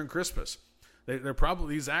place during Christmas. They're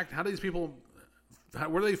probably how do these people,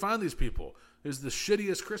 where do they find these people? There's the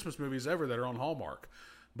shittiest Christmas movies ever that are on Hallmark,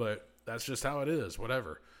 but that's just how it is,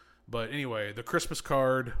 whatever. But anyway, The Christmas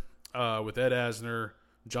Card with Ed Asner,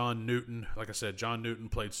 John Newton. Like I said, John Newton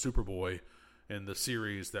played Superboy in the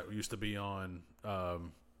series that used to be on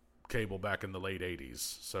cable back in the late 80s.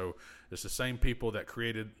 So it's the same people that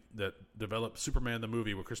developed Superman the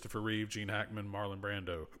movie with Christopher Reeve, Gene Hackman, Marlon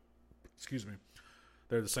Brando. Excuse me.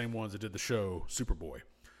 They're the same ones that did the show Superboy.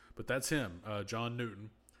 But that's him, John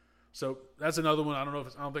Newton. So that's another one. I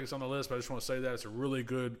don't think it's on the list, but I just want to say that it's a really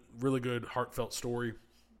good, heartfelt story.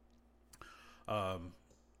 And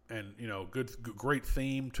great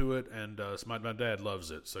theme to it. And my dad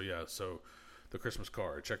loves it. So yeah, The Christmas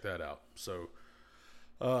Card, check that out. So,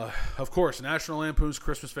 of course, National Lampoon's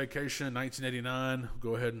Christmas Vacation, 1989.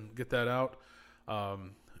 Go ahead and get that out.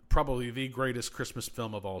 Probably the greatest Christmas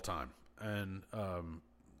film of all time. And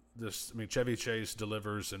Chevy Chase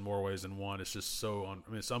delivers in more ways than one. It's just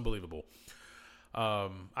it's unbelievable.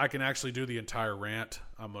 I can actually do the entire rant.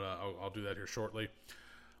 I'll do that here shortly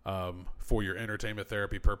for your entertainment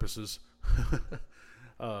therapy purposes.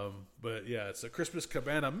 But yeah, it's a Christmas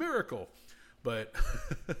Cabana miracle. But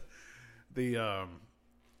I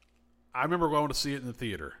remember going to see it in the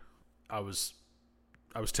theater. I was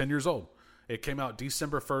 10 years old. It came out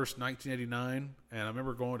December 1st, 1989, and I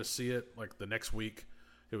remember going to see it like the next week.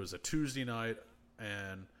 It was a Tuesday night,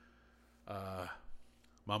 and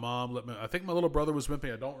my mom let me. I think my little brother was with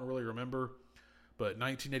me. I don't really remember, but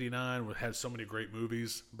 1989 had so many great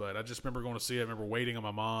movies. But I just remember going to see it. I remember waiting on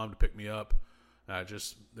my mom to pick me up.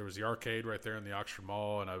 There was the arcade right there in the Oxford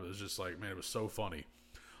Mall, and I was just like, man, it was so funny.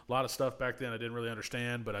 A lot of stuff back then I didn't really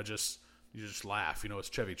understand, but you just laugh. It's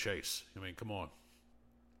Chevy Chase. I mean, come on.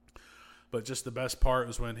 But just the best part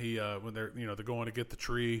was when they're going to get the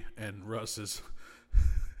tree, and Russ is,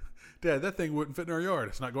 Dad, that thing wouldn't fit in our yard.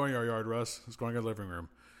 It's not going in our yard, Russ. It's going in our living room.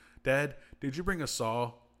 Dad, did you bring a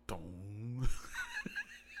saw? Dong.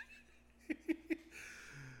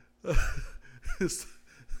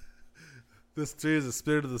 This tree is the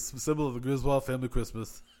spirit of the symbol of the Griswold family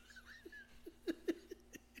Christmas.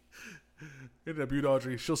 Isn't that beautiful,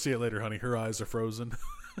 Audrey? She'll see it later, honey. Her eyes are frozen.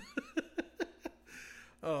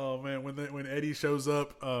 Oh man, when Eddie shows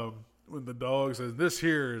up, when the dog says, "This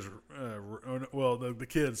here is," the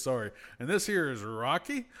kids, sorry, and this here is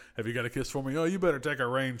Rocky. Have you got a kiss for me? Oh, you better take a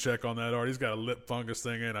rain check on that, Art. He's got a lip fungus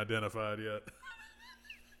thing ain't identified yet.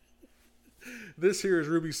 This here is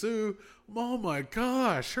Ruby Sue. Oh my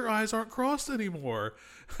gosh, her eyes aren't crossed anymore.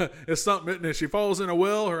 It's something, if she falls in a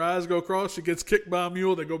well, her eyes go crossed, she gets kicked by a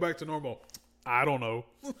mule, they go back to normal. I don't know.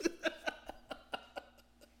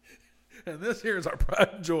 And this here is our pride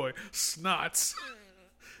and joy, Snots.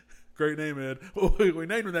 Great name, Ed. We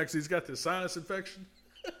named him that because he's got this sinus infection.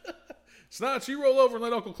 Snots, you roll over and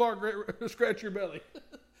let Uncle Clark scratch your belly.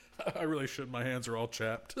 I really shouldn't. My hands are all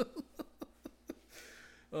chapped.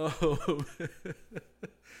 Oh, man.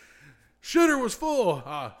 Shitter was full.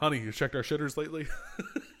 Honey, you checked our shitters lately?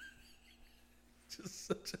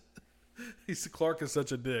 Clark is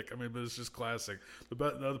such a dick. I mean, but it's just classic. The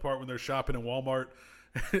other part when they're shopping in Walmart,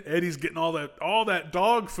 Eddie's getting all that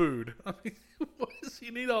dog food. I mean, why does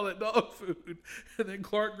he need all that dog food? And then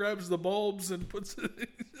Clark grabs the bulbs and puts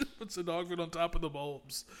the dog food on top of the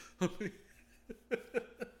bulbs. I mean,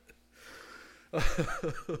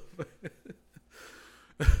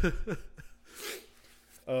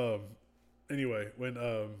 anyway, when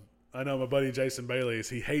I know my buddy Jason Bailey,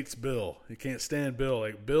 he hates Bill. He can't stand Bill.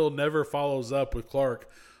 Like, Bill never follows up with Clark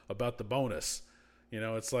about the bonus.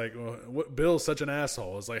 It's like, Bill's such an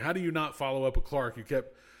asshole. It's like, how do you not follow up with Clark? You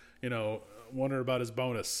kept, wondering about his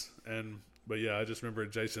bonus. But yeah, I just remember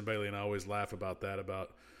Jason Bailey, and I always laugh about that,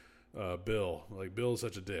 about Bill. Like, Bill's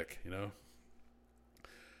such a dick,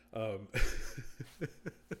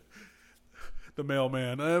 The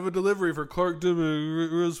mailman, I have a delivery for Clark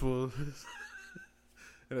Griswold.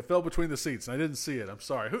 And it fell between the seats, and I didn't see it. I'm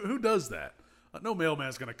sorry. Who does that? No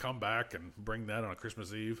mailman's going to come back and bring that on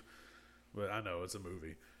Christmas Eve. But I know it's a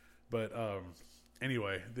movie. But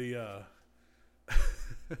anyway,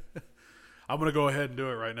 I'm going to go ahead and do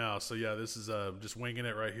it right now. So yeah, this is just winging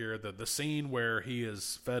it right here. The scene where he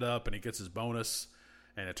is fed up and he gets his bonus,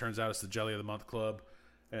 and it turns out it's the Jelly of the Month Club.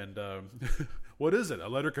 And what is it? A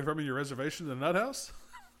letter confirming your reservation in the Nut House?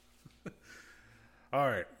 All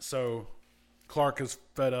right, so Clark is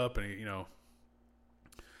fed up, and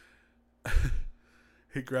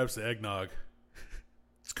he grabs the eggnog.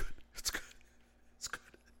 It's good. It's good. It's good.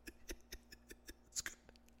 It's good.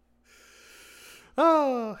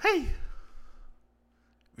 Oh, hey.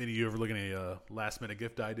 Any of you ever look at any last-minute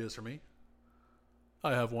gift ideas for me?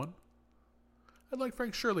 I have one. I'd like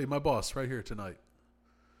Frank Shirley, my boss, right here tonight.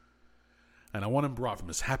 And I want him brought from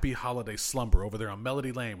his happy holiday slumber over there on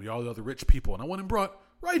Melody Lane with all the other rich people. And I want him brought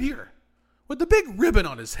right here, with the big ribbon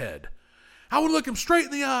on his head. I want to look him straight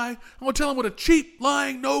in the eye. I want to tell him what a cheap,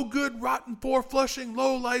 lying, no good, rotten, four-flushing,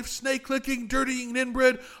 low-life, snake-licking, dirtying,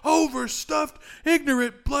 inbred, overstuffed,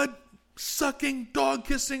 ignorant, blood-sucking,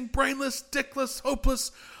 dog-kissing, brainless, dickless,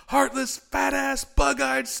 hopeless, heartless, fat-ass,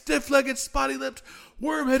 bug-eyed, stiff-legged, spotty-lipped,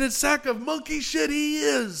 worm-headed sack of monkey shit he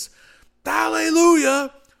is.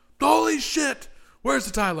 Hallelujah! Holy shit! Where's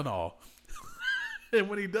the Tylenol? And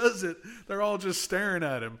when he does it, they're all just staring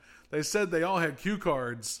at him. They said they all had cue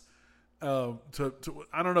cards. I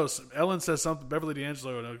don't know. Ellen says something. Beverly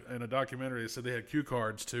D'Angelo in a documentary said they had cue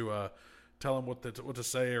cards to tell him what to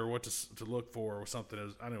say or what to look for or something.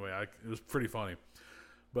 It was pretty funny,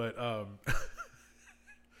 but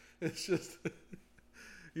it's just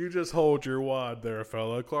you just hold your wad there,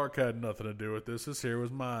 fella. Clark had nothing to do with this. This here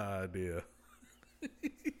was my idea.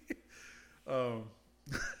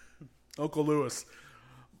 Uncle Lewis.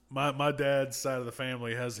 My dad's side of the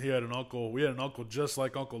family he had an uncle. We had an uncle just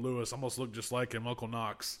like Uncle Lewis, almost looked just like him, Uncle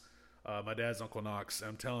Knox. My dad's Uncle Knox.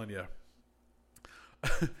 I'm telling you,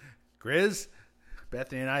 Grizz,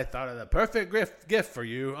 Bethany and I thought of the perfect gift for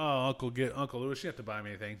you. Oh, Uncle Lewis, you have to buy me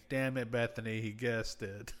anything. Damn it, Bethany, he guessed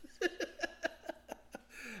it.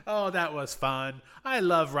 Oh, that was fun. I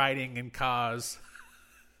love riding in cars.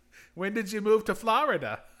 When did you move to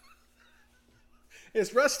Florida?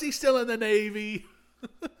 Is Rusty still in the Navy?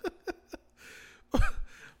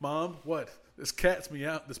 Mom, what? This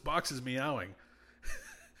box is meowing.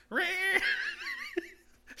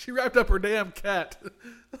 She wrapped up her damn cat.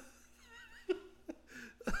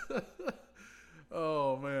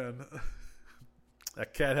 Oh man,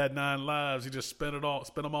 that cat had 9 lives. He just spent them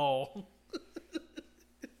all.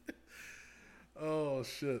 Oh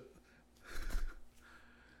shit.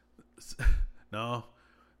 No,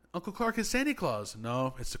 Uncle Clark is Santa Claus.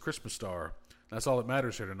 No, it's the Christmas star. That's all that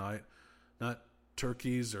matters here tonight. Not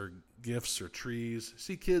turkeys or gifts or trees.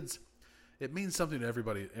 See, kids, it means something to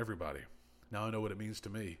everybody. Now I know what it means to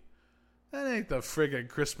me. That ain't the friggin'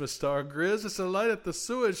 Christmas star, Grizz. It's a light at the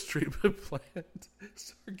sewage treatment plant.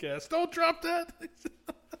 Sargas, don't drop that.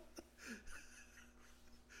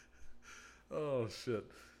 Oh, shit.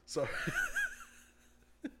 Sorry.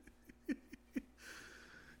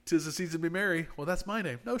 'Tis the season to be merry. Well, that's my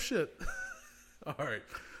name. No shit. All right.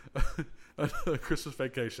 Christmas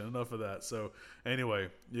Vacation. Enough of that. So anyway,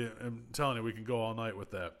 yeah, I'm telling you, we can go all night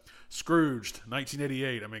with that. Scrooged,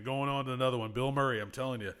 1988. I mean, going on to another one. Bill Murray. I'm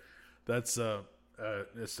telling you, that's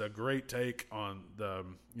it's a great take on the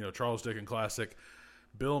Charles Dickens classic.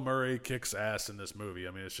 Bill Murray kicks ass in this movie.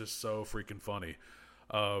 I mean, it's just so freaking funny.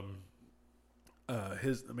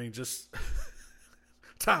 Just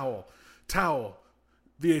towel,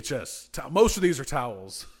 VHS. Most of these are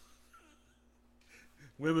towels.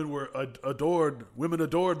 Women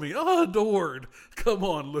adored me. Oh, adored. Come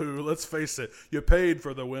on, Lou. Let's face it. You paid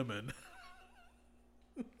for the women.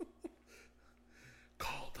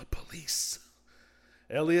 Call the police.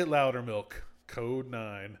 Elliot Loudermilk. Code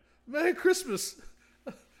 9. Merry Christmas.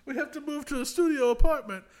 We have to move to a studio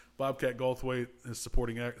apartment. Bobcat Goldthwait, his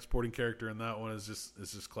supporting character in that one is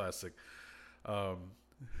just classic.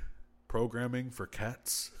 Programming for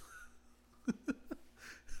cats.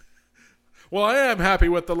 Well, I am happy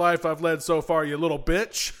with the life I've led so far, you little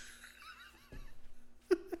bitch.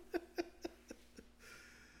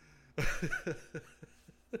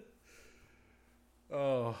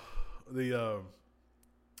 Oh, the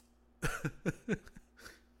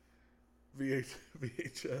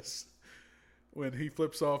VHS. When he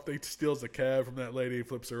flips off, he steals the cab from that lady,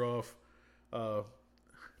 flips her off.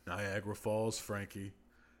 Niagara Falls, Frankie.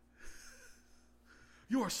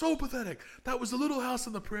 You are so pathetic. That was the Little House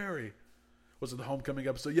on the Prairie. Was it the Homecoming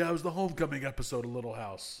episode? Yeah, it was the Homecoming episode of Little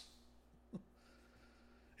House.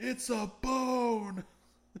 It's a bone.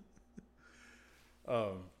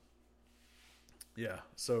 Yeah,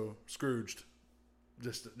 so Scrooged.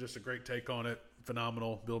 Just a great take on it.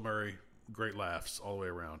 Phenomenal. Bill Murray. Great laughs all the way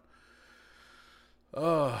around.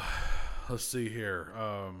 Let's see here.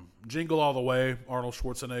 Jingle All the Way. Arnold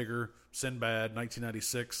Schwarzenegger. Sinbad,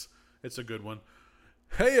 1996. It's a good one.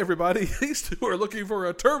 Hey, everybody. These two are looking for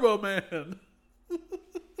a Turbo Man.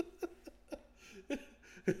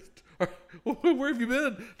 Where have you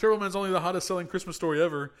been? Turbo Man's only the hottest selling Christmas story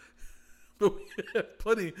ever. But we have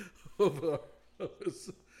plenty of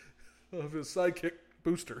his sidekick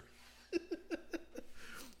Booster.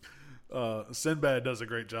 Sinbad does a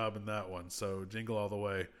great job in that one. So Jingle All the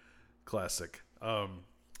Way, classic. Home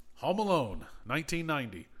Alone,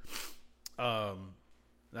 1990.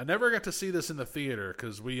 I never got to see this in the theater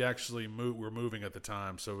because we actually were moving at the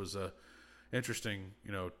time, so it was a interesting,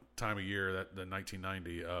 time of year, that the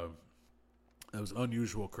 1990. It was an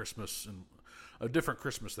unusual Christmas and a different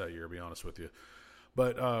Christmas that year, to be honest with you.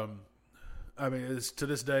 But, I mean, to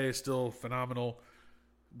this day, it's still phenomenal.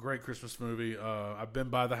 Great Christmas movie. I've been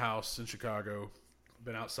by the house in Chicago.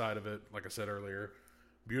 Been outside of it, like I said earlier.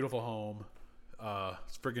 Beautiful home.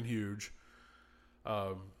 It's friggin' huge.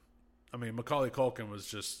 I mean, Macaulay Culkin was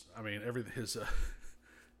just, I mean, everything, his,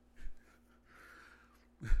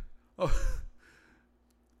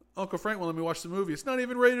 Uncle Frank won't let me watch the movie. It's not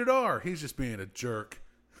even rated R. He's just being a jerk.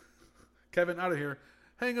 Kevin, out of here.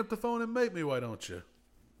 Hang up the phone and make me, why don't you?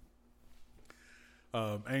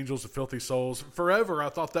 Angels with Filthy Souls. Forever, I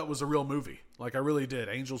thought that was a real movie. Like, I really did.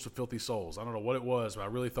 Angels with Filthy Souls. I don't know what it was, but I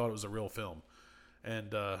really thought it was a real film.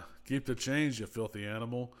 And keep the change, you filthy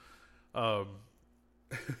animal. Joe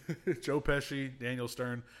Pesci, Daniel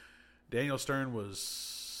Stern. Daniel Stern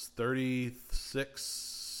was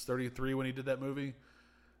 36, 33 when he did that movie.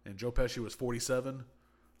 And Joe Pesci was 47.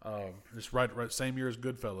 Just right, same year as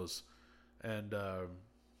Goodfellas. And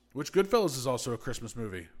which Goodfellas is also a Christmas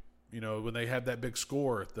movie. You know, when they had that big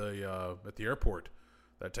score at the airport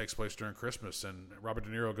that takes place during Christmas, and Robert De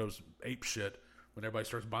Niro goes ape shit when everybody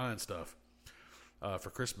starts buying stuff for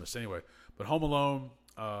Christmas. Anyway, but Home Alone,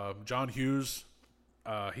 John Hughes,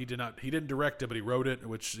 he didn't direct it, but he wrote it.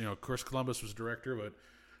 Which, you know, Chris Columbus was director, but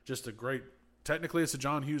just a great. Technically, it's a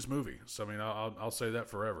John Hughes movie, so I mean, I'll say that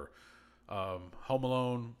forever. Home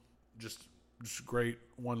Alone, just great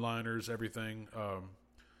one-liners, everything.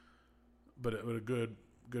 But a good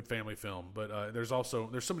family film. But there's so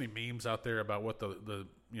many memes out there about what the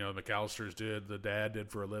McAllisters did, the dad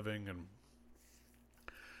did for a living,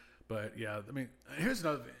 but yeah, I mean, here's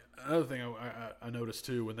another thing I noticed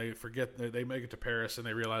too, when they forget they make it to Paris and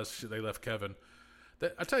they realize they left Kevin.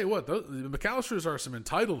 I tell you what, the McAllisters are some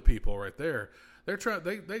entitled people right there. They're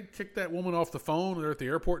they kicked that woman off the phone. They're at the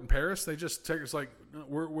airport in Paris. They just take it's like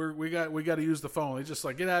we got to use the phone. They just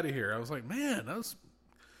like, get out of here. I was like, man, that was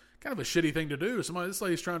kind of a shitty thing to do. This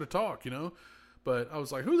lady's trying to talk, you know. But I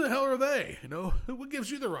was like, who the hell are they? You know, what gives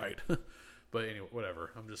you the right? But anyway,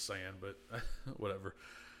 whatever. I'm just saying. But whatever.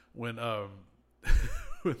 When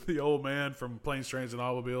with the old man from Planes, Trains, and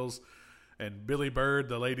Automobiles, and Billy Bird,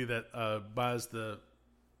 the lady that buys the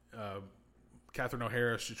Catherine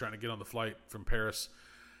O'Hara, she's trying to get on the flight from Paris,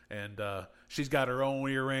 and she's got her own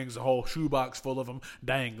earrings, a whole shoebox full of them,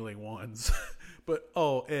 dangling ones. But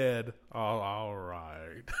oh, Ed, all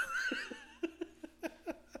right.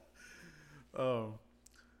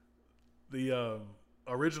 The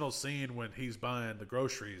original scene when he's buying the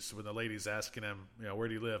groceries, when the lady's asking him, you know, where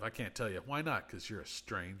do you live? I can't tell you. Why not? Because you're a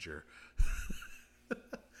stranger.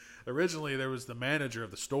 Originally, there was the manager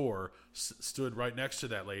of the store stood right next to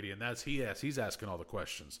that lady, and he's asking all the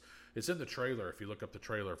questions. It's in the trailer if you look up the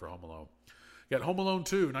trailer for Home Alone. You got Home Alone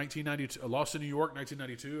 2, 1992, Lost in New York,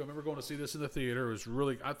 1992. I remember going to see this in the theater.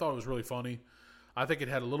 I thought it was really funny. I think it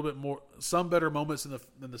had a little bit more, some better moments than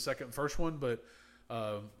the second and first one, but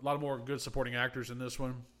a lot of more good supporting actors in this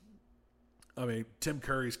one. I mean, Tim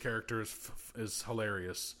Curry's character is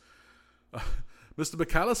hilarious. Mr.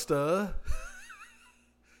 McAllister.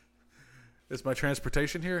 Is my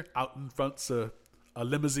transportation here? Out in front's a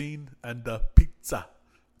limousine and a pizza.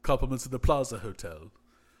 Compliments of the Plaza Hotel.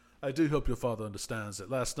 I do hope your father understands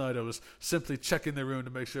that last night I was simply checking the room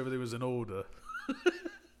to make sure everything was in order.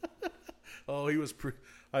 Oh, he was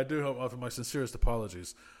I do hope, offer my sincerest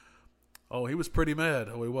apologies. Oh, he was pretty mad.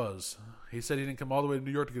 Oh, he was. He said he didn't come all the way to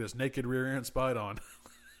New York to get his naked rear end spied on.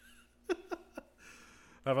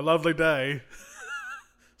 Have a lovely day.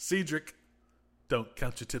 Cedric, don't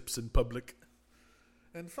count your tips in public.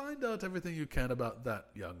 And find out everything you can about that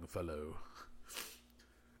young fellow.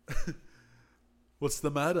 What's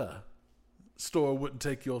the matter? Store wouldn't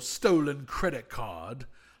take your stolen credit card.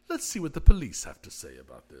 Let's see what the police have to say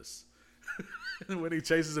about this. And when he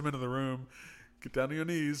chases him into the room, get down on your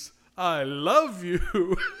knees. I love you.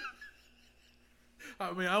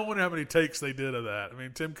 I mean, I wonder how many takes they did of that. I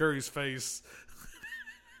mean, Tim Curry's face.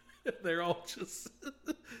 They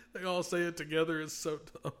all say it together. It's so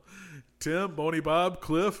dumb. Tim, Boney Bob,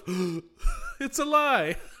 Cliff. It's a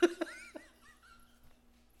lie.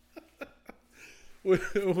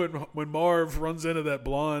 When Marv runs into that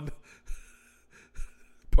blonde,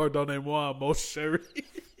 pardonnez-moi, mon chéri.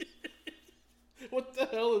 What the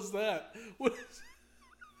hell is that? What is...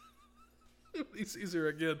 He sees her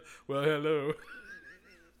again. Well, hello.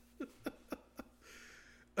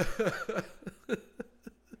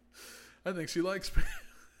 I think she likes me.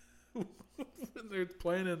 When they're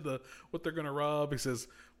planning what they're going to rob, he says,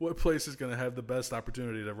 what place is going to have the best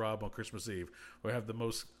opportunity to rob on Christmas Eve? Or have the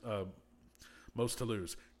most to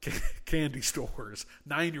lose? Candy stores.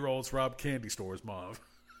 9-year-olds rob candy stores, Mom.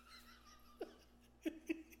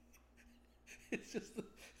 It's just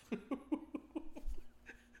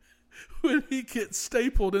when he gets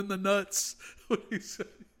stapled in the nuts. When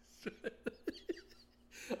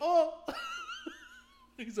oh,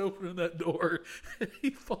 he's opening that door and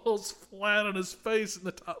he falls flat on his face in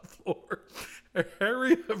the top floor.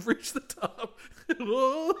 Harry, I've reached the top.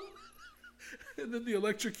 And then the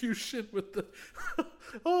electrocution with the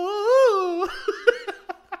oh.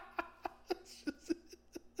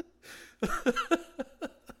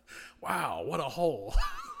 Wow, what a hole.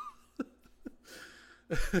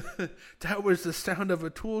 That was the sound of a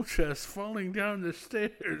tool chest falling down the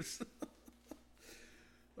stairs.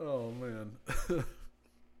 Oh, man.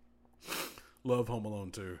 Love Home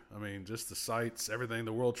Alone 2. I mean, just the sights, everything,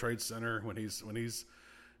 the World Trade Center when he's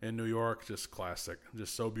in New York, just classic.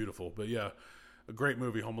 Just so beautiful. But yeah, a great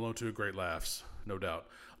movie, Home Alone 2, great laughs, no doubt.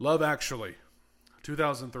 Love Actually,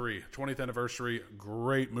 2003, 20th anniversary,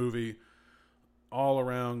 great movie. All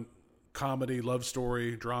around comedy, love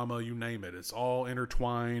story, drama, you name it. It's all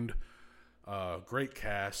intertwined. Great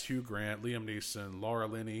cast, Hugh Grant, Liam Neeson, Laura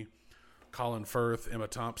Linney, Colin Firth, Emma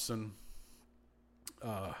Thompson,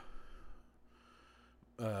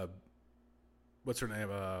 what's her name?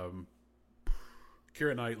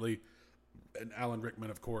 Keira Knightley, and Alan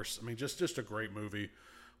Rickman, of course. I mean, just a great movie.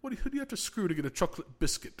 Who do you have to screw to get a chocolate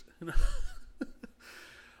biscuit?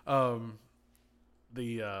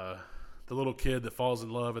 The little kid that falls in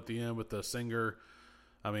love at the end with the singer.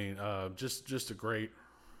 I mean, just a great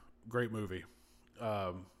movie.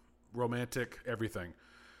 Romantic, everything.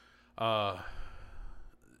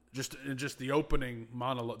 Just the opening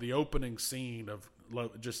monologue, the opening scene of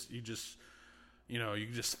love. You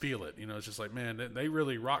can just feel it. It's just like, man, they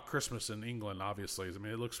really rock Christmas in England. Obviously, I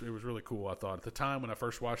mean, it was really cool. I thought at the time when I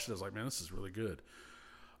first watched it, I was like, man, this is really good.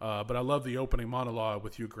 But I love the opening monologue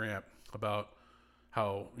with Hugh Grant about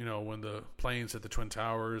how, when the planes hit the Twin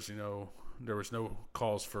Towers, there was no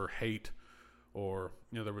cause for hate, or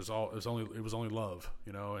it was only love,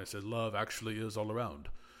 and it said love actually is all around.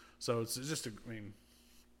 So it's just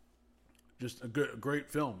just a great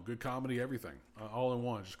film, good comedy, everything, all in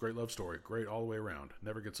one. Just great love story, great all the way around.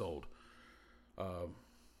 Never gets old. I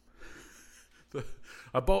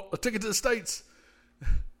bought a ticket to the States.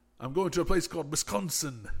 I'm going to a place called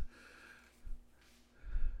Wisconsin.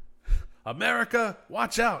 America,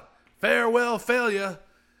 watch out. Farewell, failure.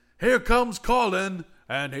 Here comes Colin,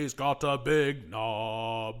 and he's got a big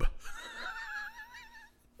knob.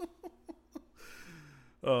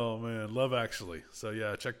 Oh, man. Love Actually. So,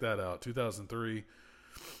 yeah, check that out. 2003.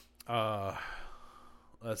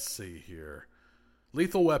 Let's see here.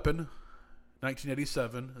 Lethal Weapon,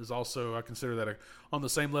 1987, is also, I consider that on the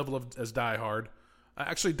same level as Die Hard.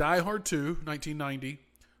 Actually, Die Hard 2, 1990.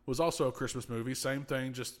 Was also a Christmas movie. Same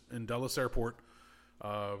thing, just in Dulles Airport.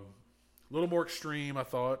 A little more extreme, I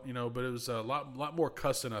thought, but it was a lot more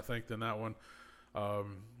cussing, I think, than that one.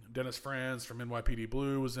 Dennis Franz from NYPD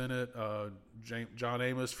Blue was in it. John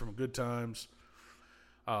Amos from Good Times.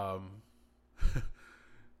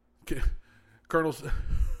 Colonel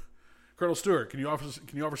Stewart, can you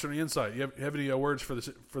offer some insight? You have any words for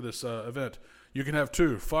this event? You can have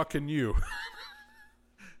two. Fucking you.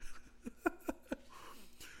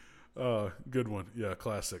 Good one. Yeah,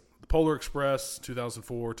 classic. The Polar Express,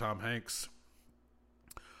 2004, Tom Hanks.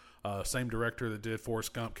 Same director that did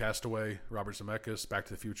Forrest Gump, Castaway, Robert Zemeckis, Back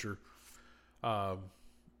to the Future.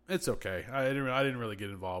 It's okay. I didn't really get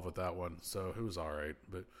involved with that one, so it was all right.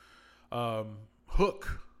 But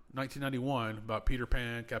Hook, 1991, about Peter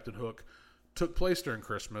Pan, Captain Hook, took place during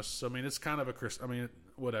Christmas. So, I mean, it's kind of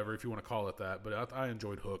whatever, if you want to call it that. But I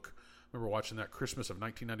enjoyed Hook. I remember watching that Christmas of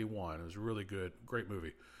 1991. It was really good. Great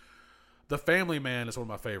movie. The Family Man is one of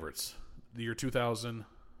my favorites. The year 2000,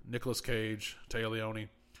 Nicolas Cage, Téa Leoni,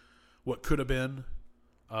 What Could Have Been,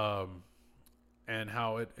 and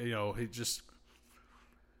how it, he just,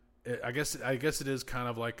 I guess it is kind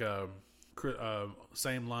of like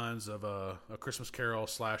same lines of a Christmas Carol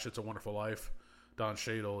 / It's a Wonderful Life. Don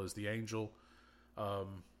Cheadle is the angel,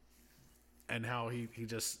 and how he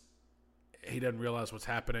doesn't realize what's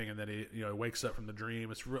happening, and then he wakes up from the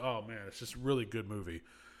dream. It's it's just a really good movie.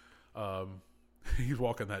 He's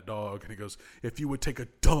walking that dog, and he goes, "If you would take a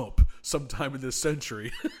dump sometime in this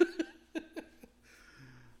century."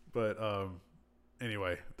 But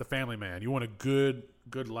anyway, The Family Man. You want a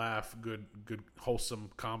good laugh, good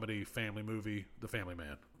wholesome comedy family movie? The Family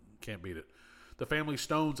Man, can't beat it. The Family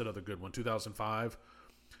Stone's another good one. 2005.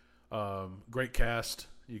 Great cast.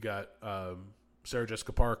 You got Sarah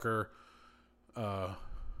Jessica Parker,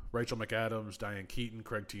 Rachel McAdams, Diane Keaton,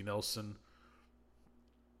 Craig T. Nelson,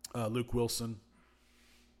 Luke Wilson.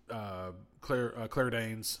 Claire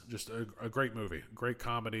Danes. Just a great movie, great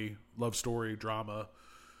comedy, love story, drama,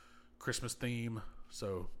 Christmas theme.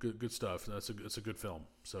 So good stuff. It's a good film.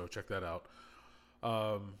 So check that out.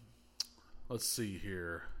 Let's see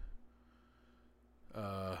here.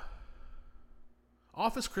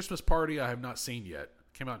 Office Christmas Party I have not seen yet.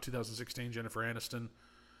 Came out in 2016. Jennifer Aniston,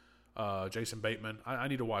 Jason Bateman. I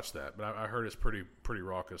need to watch that, but I heard it's pretty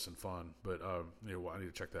raucous and fun. But I need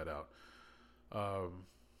to check that out.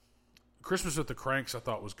 Christmas with the Cranks I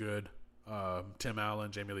thought was good. Tim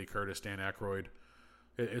Allen, Jamie Lee Curtis, Dan Aykroyd.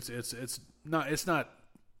 It's not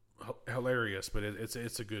hilarious, but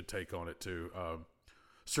it's a good take on it too.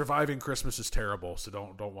 Surviving Christmas is terrible, so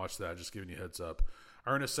don't watch that. Just giving you a heads up.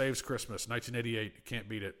 Ernest Saves Christmas, 1988. Can't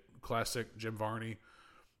beat it. Classic. Jim Varney,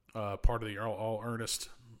 part of the all Ernest,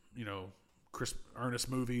 Ernest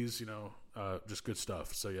movies. Just good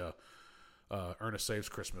stuff. So yeah, Ernest Saves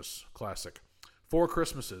Christmas, classic. Four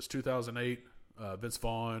Christmases, 2008. Vince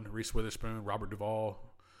Vaughn, Reese Witherspoon, Robert Duvall,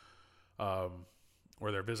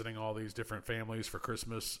 where they're visiting all these different families for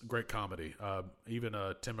Christmas. Great comedy. Even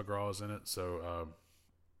Tim McGraw's in it, so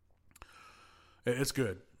it's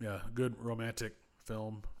good. Yeah, good romantic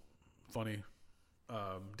film, funny.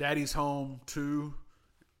 Daddy's Home 2.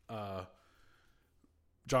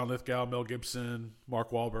 John Lithgow, Mel Gibson, Mark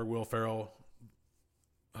Wahlberg, Will Ferrell.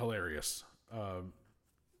 Hilarious.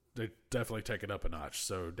 They definitely take it up a notch.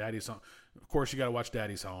 So Daddy's Home, of course, you got to watch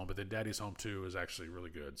Daddy's Home, but then Daddy's Home 2 is actually really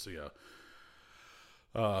good. So yeah,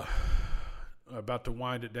 about to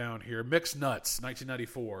wind it down here. Mixed Nuts,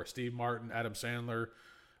 1994. Steve Martin, Adam Sandler,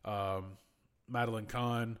 Madeline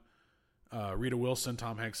Kahn, Rita Wilson,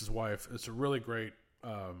 Tom Hanks' wife. It's a really great,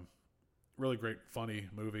 funny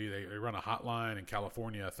movie. They run a hotline in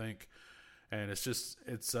California, I think. And it's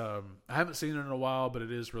I haven't seen it in a while, but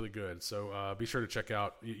it is really good. So be sure to check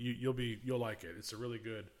out. You'll like it. It's a really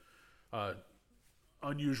good,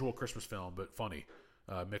 unusual Christmas film, but funny.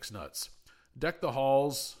 Mixed Nuts. Deck the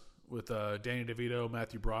Halls with Danny DeVito,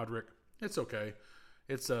 Matthew Broderick. It's okay.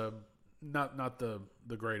 It's not the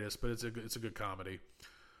greatest, but it's a good comedy.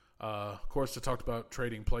 Of course, I talked about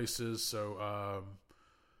Trading Places. So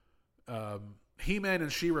He-Man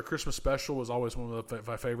and She-Ra Christmas Special was always one of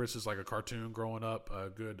my favorites. It's like a cartoon growing up. A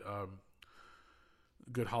good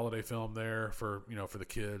holiday film there for the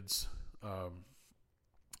kids.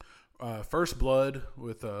 First Blood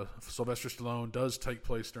with Sylvester Stallone does take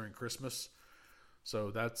place during Christmas, so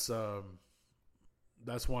that's one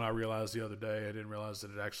I realized the other day. I didn't realize that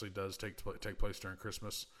it actually does take place during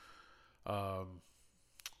Christmas.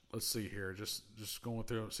 Let's see here, just going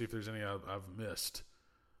through and see if there's any I've missed.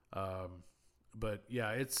 But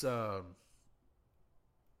yeah, it's there's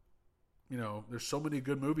so many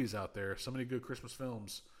good movies out there, so many good Christmas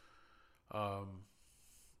films.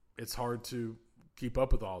 It's hard to keep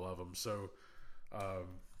up with all of them. So,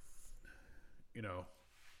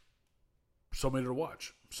 so many to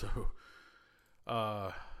watch. So,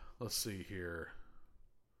 let's see here.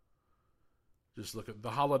 Just look at The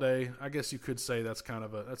Holiday. I guess you could say that's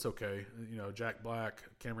that's okay. Jack Black,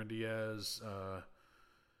 Cameron Diaz,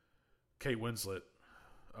 Kate Winslet,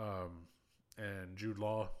 and Jude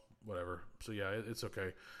Law, whatever. So yeah, it's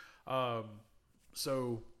okay.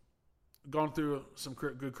 So gone through some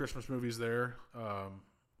good Christmas movies there.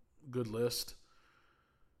 Good list.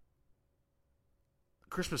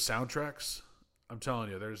 Christmas soundtracks. I'm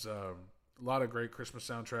telling you, there's a lot of great Christmas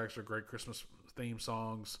soundtracks or great Christmas theme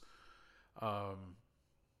songs. I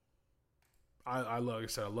like I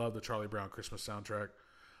said, I love the Charlie Brown Christmas soundtrack.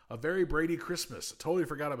 A Very Brady Christmas. I totally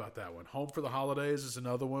forgot about that one. Home for the Holidays is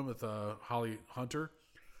another one with Holly Hunter.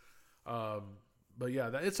 But yeah,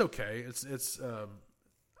 it's okay. It's it's kind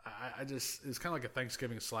of like a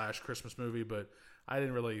Thanksgiving / Christmas movie, but I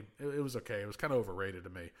didn't really. It was okay. It was kind of overrated to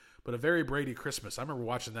me. But A Very Brady Christmas. I remember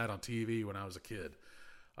watching that on TV when I was a kid.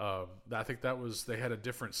 I think they had a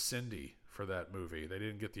different Cindy for that movie. They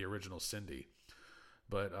didn't get the original Cindy.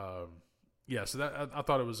 But yeah, so that I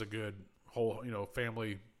thought it was a good whole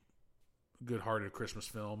family, good-hearted Christmas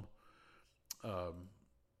film. Of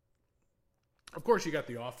course, you got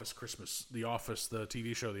The Office Christmas, The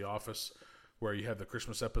TV show The Office, where you have the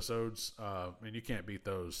Christmas episodes, and you can't beat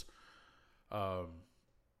those.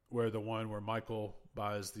 Where the one where Michael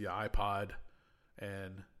buys the iPod,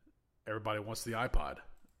 and everybody wants the iPod,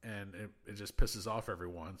 and it just pisses off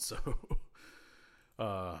everyone. So,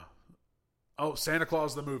 Santa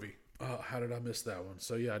Claus the movie. How did I miss that one?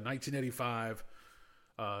 So yeah, 1985.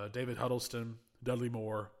 David Huddleston, Dudley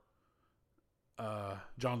Moore,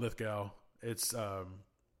 John Lithgow. It's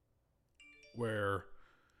where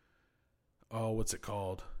what's it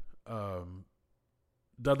called?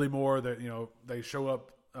 Dudley Moore. That they show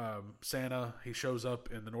up Santa. He shows up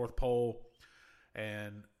in the North Pole,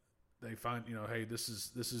 and they find, hey, this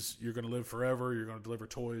is you're going to live forever. You're going to deliver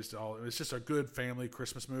toys to all. It's just a good family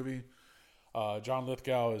Christmas movie. John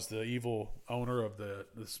Lithgow is the evil owner of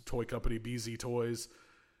this toy company, BZ Toys,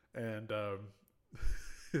 and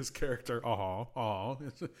his character,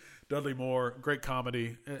 Dudley Moore, great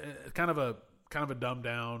comedy, kind of a dumbed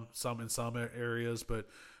down in some areas, but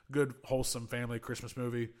good wholesome family Christmas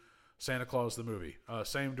movie. Santa Claus the movie,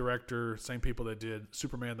 same director, same people that did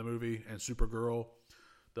Superman the movie and Supergirl,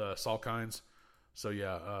 the Salkinds. So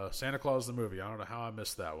yeah, Santa Claus the movie. I don't know how I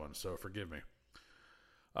missed that one, so forgive me.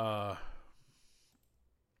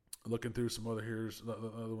 Looking through some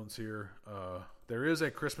other ones here. There is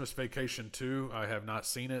a Christmas Vacation 2. I have not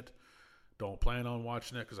seen it. Don't plan on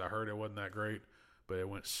watching it because I heard it wasn't that great, but it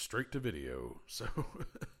went straight to video. So,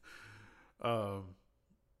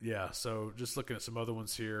 yeah. So just looking at some other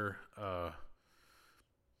ones here.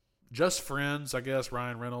 Just Friends, I guess.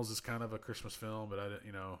 Ryan Reynolds is kind of a Christmas film, but I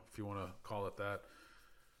didn't, if you want to call it that.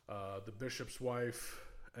 The Bishop's Wife,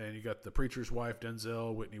 and you got The Preacher's Wife,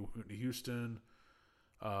 Denzel, Whitney Houston.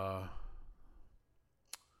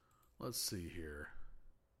 Let's see here.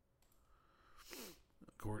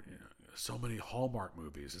 So many Hallmark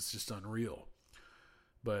movies. It's just unreal.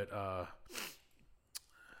 But,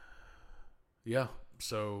 yeah.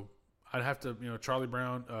 So I'd have to, Charlie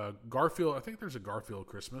Brown, Garfield. I think there's a Garfield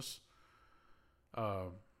Christmas.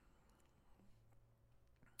 But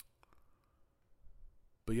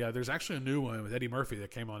yeah, there's actually a new one with Eddie Murphy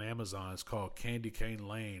that came on Amazon. It's called Candy Cane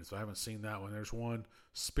Lane. So I haven't seen that one. There's one,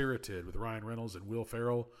 Spirited, with Ryan Reynolds and Will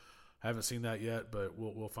Ferrell. I haven't seen that yet, but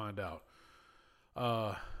we'll find out.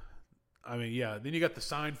 Then you got the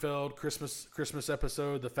Seinfeld Christmas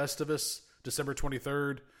episode, the Festivus, December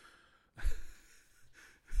 23rd.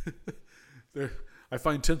 I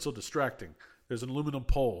find tinsel distracting. There's an aluminum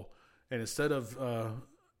pole, and instead of a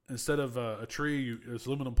tree, there's an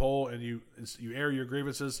aluminum pole, and you air your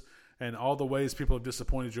grievances and all the ways people have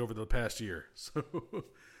disappointed you over the past year. So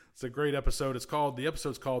it's a great episode. The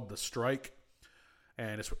episode's called The Strike,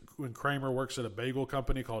 and it's when Kramer works at a bagel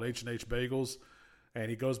company called H&H Bagels, and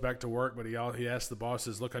he goes back to work, but he asks the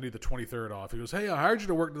bosses, "Look, I need the 23rd off." He goes, "Hey, I hired you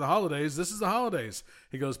to work the holidays. This is the holidays."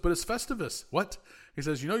 He goes, "But it's Festivus." "What?" He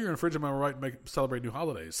says, "You're infringing my right to celebrate new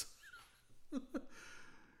holidays."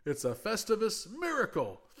 It's a Festivus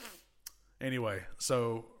miracle. Anyway,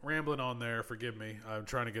 so rambling on there, forgive me. I'm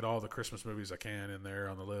trying to get all the Christmas movies I can in there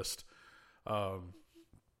on the list.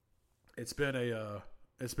 It's been a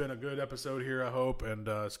good episode here, I hope, and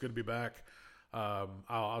it's good to be back.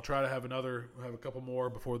 I'll try to have a couple more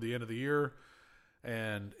before the end of the year,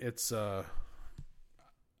 and it's like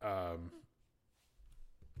I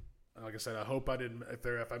said, I hope I didn't.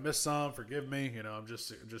 If I missed some, forgive me. I'm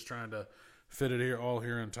just trying to fit it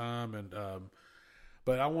here in time, and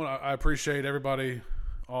but I appreciate everybody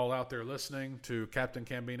all out there listening to Captain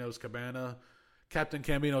Cambino's Cabana, Captain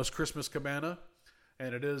Cambino's Christmas Cabana,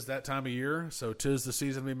 and it is that time of year, so 'tis the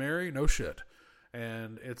season to be merry. No shit.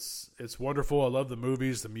 And it's wonderful. I love the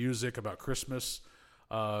movies, the music about Christmas.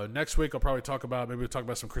 Next week I'll probably talk about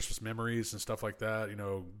some Christmas memories and stuff like that.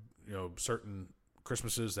 Certain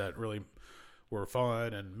Christmases that really were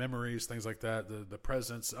fun and memories, things like that. The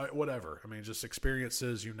presents, whatever. I mean, just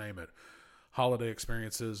experiences, you name it. Holiday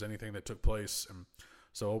experiences, anything that took place. And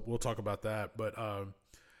so we'll talk about that. But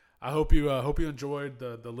I hope you enjoyed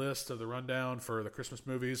the list of the rundown for the Christmas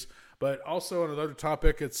movies. But also on another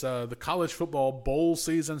topic, it's the college football bowl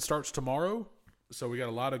season starts tomorrow. So we got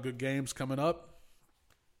a lot of good games coming up.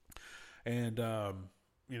 And,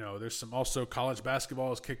 there's some also college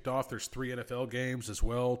basketball is kicked off. There's 3 NFL games as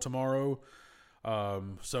well tomorrow.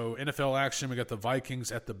 So NFL action, we got the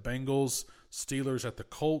Vikings at the Bengals, Steelers at the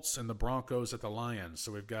Colts, and the Broncos at the Lions.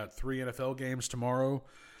 So we've got 3 NFL games tomorrow.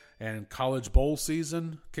 And college bowl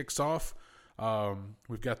season kicks off.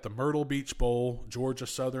 We've got the Myrtle Beach Bowl, Georgia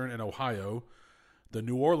Southern and Ohio. The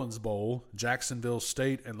New Orleans Bowl, Jacksonville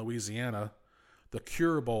State and Louisiana. The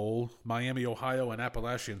Cure Bowl, Miami, Ohio and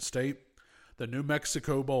Appalachian State. The New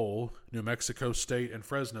Mexico Bowl, New Mexico State and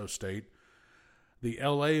Fresno State. The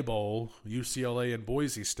LA Bowl, UCLA and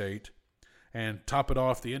Boise State. And top it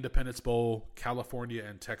off, the Independence Bowl, California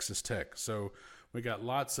and Texas Tech. So we got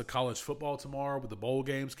lots of college football tomorrow with the bowl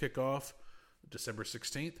games kick off December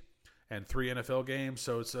 16th and 3 NFL games.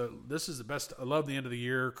 So this is the best. I love the end of the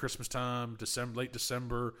year, Christmas time, late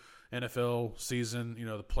December, NFL season.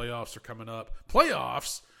 The playoffs are coming up.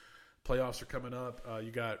 Playoffs are coming up.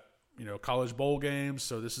 You got, college bowl games.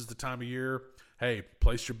 So this is the time of year. Hey,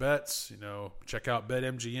 place your bets. Check out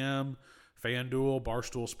BetMGM, FanDuel,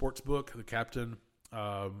 Barstool Sportsbook, the Captain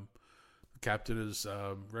Captain is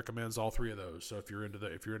recommends all three of those. So if you're into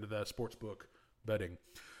that sports book betting,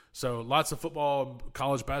 so lots of football,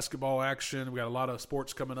 college basketball action. We got a lot of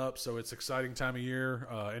sports coming up, so it's exciting time of year.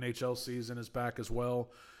 NHL season is back as well,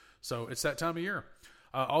 so it's that time of year.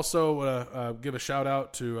 Also, give a shout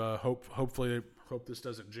out to hopefully this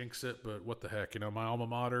doesn't jinx it, but what the heck, my alma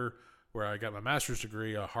mater, where I got my master's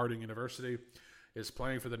degree, Harding University, is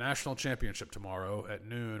playing for the national championship tomorrow at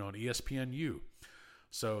noon on ESPNU.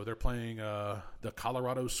 So they're playing the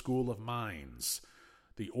Colorado School of Mines,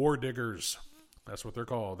 the Ore Diggers. That's what they're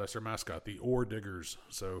called. That's their mascot, the Ore Diggers.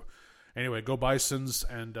 So anyway, go Bisons,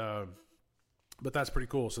 and but that's pretty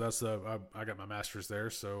cool. So that's I got my master's there.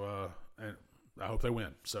 So and I hope they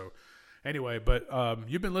win. So anyway, but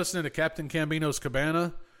you've been listening to Captain Cambino's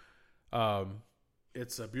Cabana.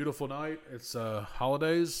 It's a beautiful night. It's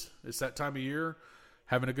holidays. It's that time of year.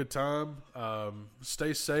 Having a good time.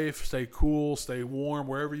 Stay safe. Stay cool. Stay warm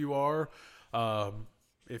wherever you are.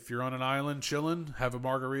 If you're on an island chilling, have a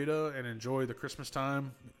margarita and enjoy the Christmas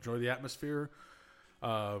time. Enjoy the atmosphere.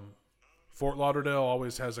 Fort Lauderdale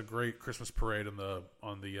always has a great Christmas parade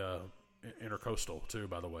on the intercoastal too,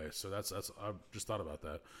 by the way. So that's I just thought about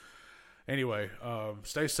that. Anyway,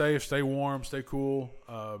 stay safe, stay warm, stay cool,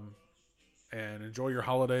 and enjoy your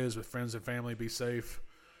holidays with friends and family. Be safe.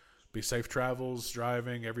 Be safe travels,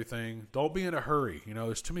 driving, everything. Don't be in a hurry.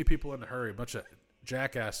 There's too many people in a hurry. A bunch of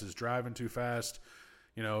jackasses driving too fast.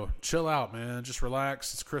 Chill out, man. Just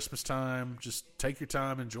relax. It's Christmas time. Just take your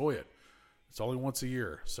time. Enjoy it. It's only once a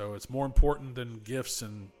year. So it's more important than gifts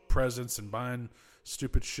and presents and buying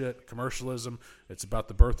stupid shit, commercialism. It's about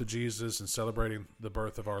the birth of Jesus and celebrating the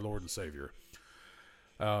birth of our Lord and Savior.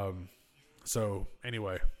 So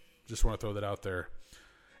anyway, just want to throw that out there.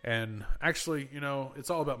 And actually, it's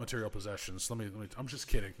all about material possessions. I'm just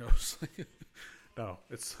kidding. No,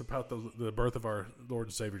 it's about the birth of our Lord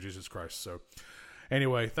and Savior Jesus Christ. So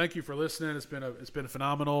anyway, thank you for listening. It's been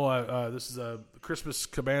phenomenal. This is a Christmas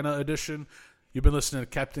Cabana edition. You've been listening to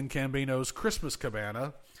Captain Cambino's Christmas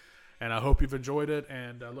Cabana, and I hope you've enjoyed it.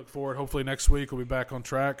 And I look forward. Hopefully next week we'll be back on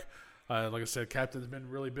track. Like I said, Captain's been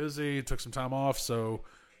really busy. Took some time off, so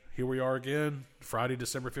here we are again, Friday,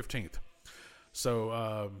 December 15th.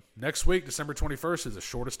 So next week, December 21st, is the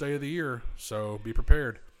shortest day of the year, so be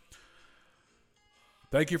prepared.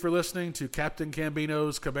 Thank you for listening to Captain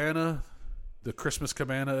Cambino's Cabana, the Christmas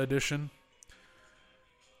Cabana edition.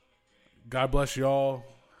 God bless you all.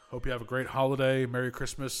 Hope you have a great holiday. Merry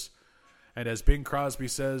Christmas. And as Bing Crosby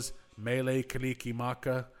says, Mele Kaliki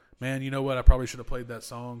Maka. Man, you know what? I probably should have played that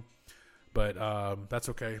song, but that's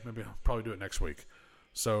okay. Maybe I'll probably do it next week.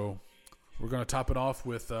 So we're going to top it off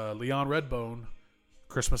with Leon Redbone,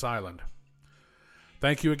 Christmas Island.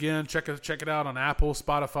 Thank you again. Check it out on Apple,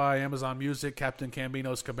 Spotify, Amazon Music, Captain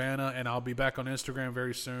Cambino's Cabana, and I'll be back on Instagram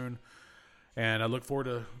very soon. And I look forward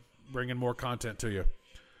to bringing more content to you.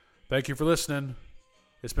 Thank you for listening.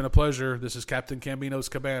 It's been a pleasure. This is Captain Cambino's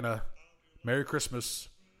Cabana. Merry Christmas.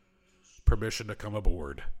 Permission to come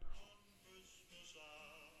aboard.